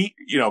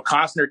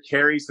Costner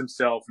carries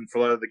himself in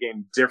flow of the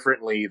game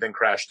differently than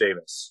Crash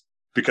Davis,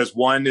 because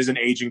one is an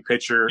aging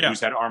pitcher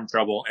who's had arm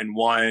trouble, and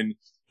one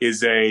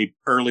is a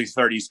early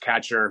 30s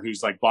catcher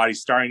who's like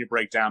body's starting to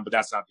break down, but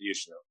that's not the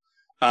issue.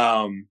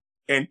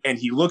 And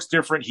he looks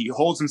different. He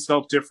holds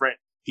himself different.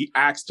 He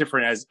acts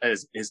different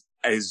as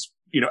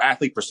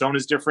athlete persona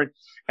is different.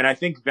 And I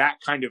think that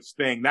kind of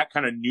thing, that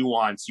kind of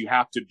nuance, you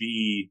have to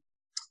be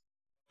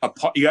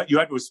you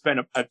have to spend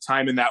a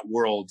time in that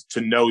world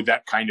to know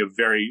that kind of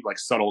very like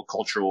subtle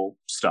cultural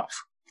stuff.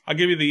 I'll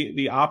give you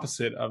the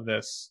opposite of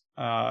this,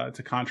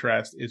 to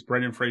contrast, is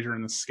Brendan Fraser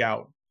in The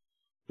Scout,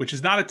 which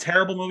is not a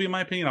terrible movie in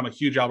my opinion. I'm a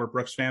huge Albert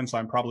Brooks fan, so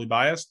I'm probably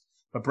biased.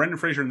 But Brendan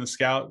Fraser in The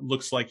Scout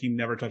looks like he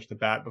never touched a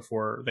bat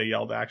before they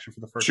yelled action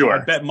for the first time. I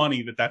bet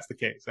money that's the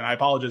case. And I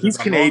apologize. He's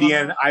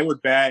Canadian. I would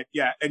bet.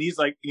 Yeah. And he's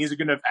a good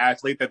enough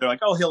athlete that they're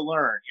like, oh, he'll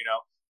learn,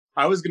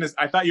 I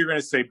thought you were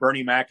going to say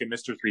Bernie Mac and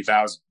Mr.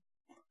 3000.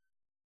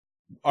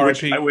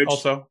 RIP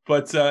also.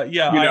 But,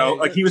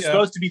 he was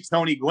supposed to be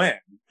Tony Gwynn.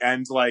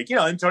 And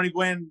and Tony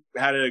Gwynn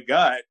had a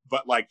gut,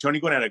 but like Tony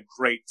Gwynn had a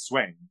great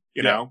swing,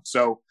 you know?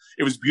 So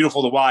it was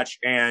beautiful to watch.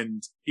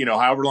 And,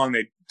 however long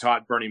they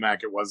taught Bernie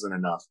Mac, it wasn't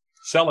enough.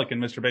 Selleck in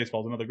Mr.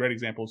 Baseball is another great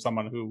example of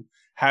someone who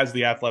has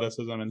the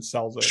athleticism and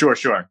sells it. Sure.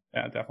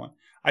 Yeah, definitely.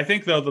 I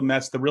think, though, the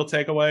real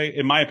takeaway,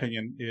 in my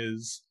opinion,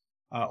 is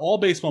all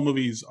baseball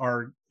movies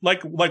are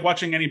like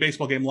watching any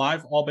baseball game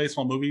live. All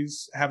baseball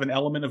movies have an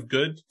element of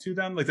good to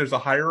them. Like there's a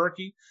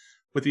hierarchy,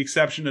 with the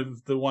exception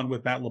of the one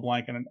with Matt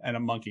LeBlanc and a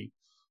monkey.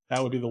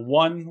 That would be the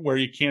one where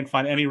you can't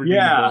find any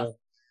redeemable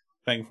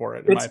thing for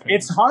it.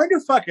 It's hard to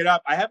fuck it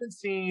up. I haven't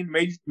seen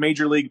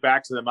Major League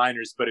Back to the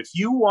Minors, but if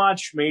you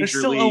watch Major League, there's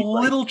still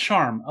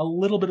a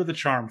little bit of the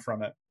charm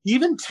from it.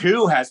 Even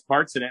 2 has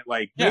parts in it.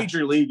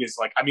 Major League is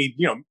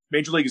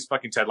Major League is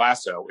fucking Ted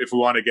Lasso. If we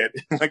want to get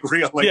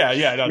real,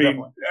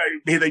 definitely.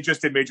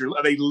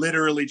 They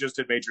literally just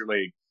did Major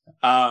League.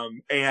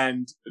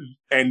 And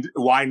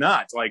why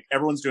not? Like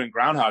everyone's doing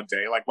Groundhog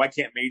Day. Like why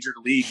can't Major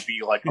League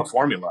be like a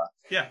formula?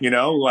 Yeah,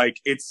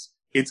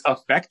 It's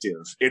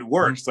effective. It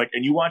works. Mm-hmm.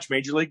 And you watch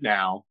Major League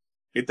now,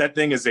 that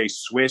thing is a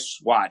Swiss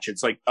watch.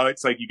 It's like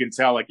you can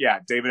tell,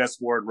 David S.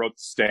 Ward wrote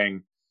The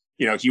Sting.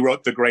 He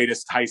wrote the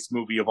greatest heist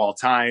movie of all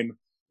time.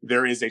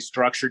 There is a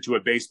structure to a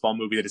baseball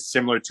movie that is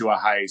similar to a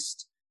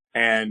heist.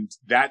 And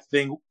that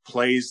thing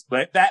plays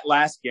that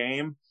last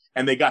game,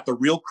 and they got the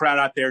real crowd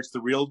out there. It's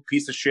the real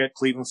piece of shit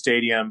Cleveland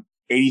Stadium,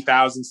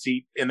 80,000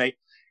 seat. And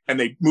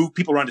they move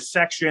people around to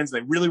sections.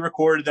 They really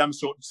recorded them.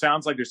 So it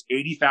sounds like there's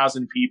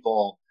 80,000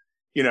 people,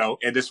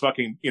 in this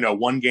fucking,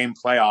 1 game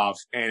playoff,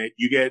 and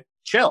you get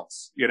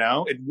chills.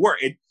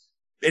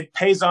 It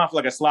pays off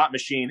like a slot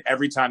machine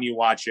every time you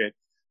watch it.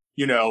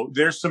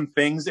 There's some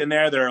things in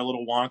there that are a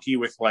little wonky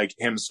with like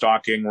him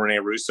stalking Rene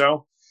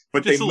Russo,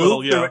 but Just they a move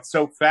little, through yeah. it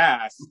so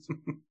fast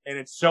and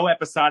it's so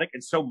episodic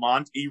and so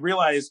you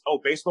realize,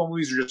 baseball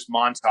movies are just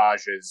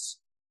montages,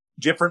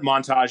 different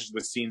montages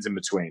with scenes in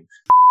between.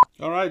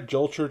 All right,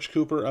 Joel Church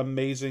Cooper,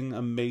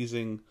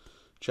 amazing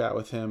chat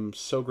with him.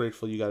 So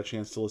grateful you got a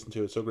chance to listen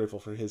to it. So grateful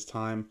for his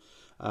time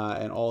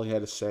and all he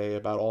had to say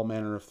about all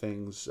manner of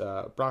things,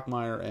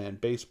 Brockmire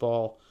and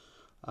baseball.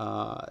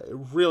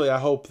 Really, I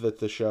hope that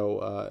the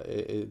show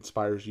it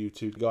inspires you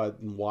to go out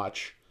and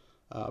watch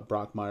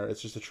Brockmire.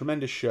 It's just a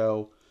tremendous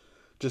show.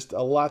 Just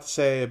a lot to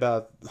say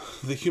about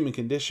the human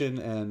condition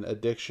and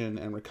addiction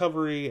and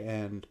recovery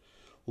and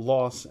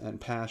loss and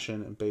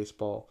passion in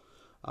baseball.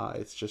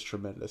 It's just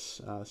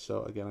tremendous.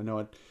 So again, I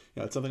know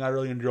it's something I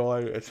really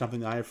enjoy. It's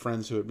something that I have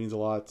friends who it means a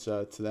lot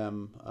to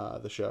them.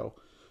 The show.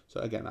 So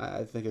again,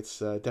 I think it's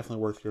definitely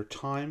worth your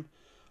time.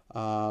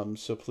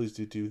 So please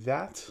do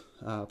that.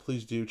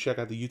 Please do check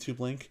out the YouTube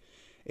link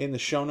in the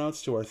show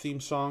notes to our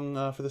theme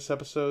song for this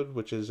episode,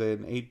 which is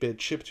an 8-bit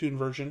chiptune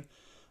version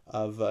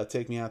of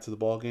Take Me Out to the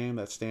Ball Game.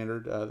 That's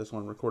standard. This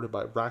one recorded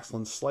by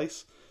Braxland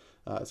Slice.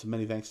 So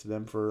many thanks to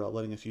them for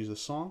letting us use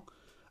this song.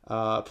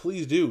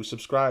 Please do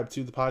subscribe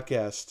to the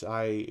podcast.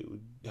 I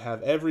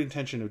have every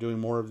intention of doing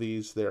more of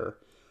these. They're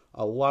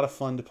a lot of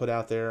fun to put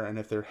out there, and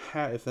if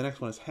if the next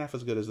one is half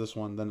as good as this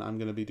one, then I'm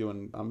going to be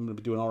doing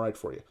all right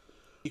for you.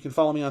 You can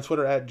follow me on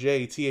Twitter at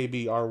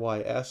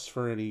JTABRYS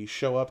for any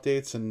show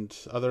updates and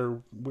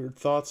other weird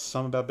thoughts,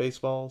 some about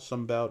baseball,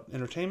 some about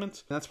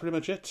entertainment. And that's pretty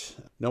much it.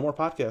 No more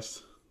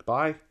podcasts.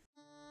 Bye.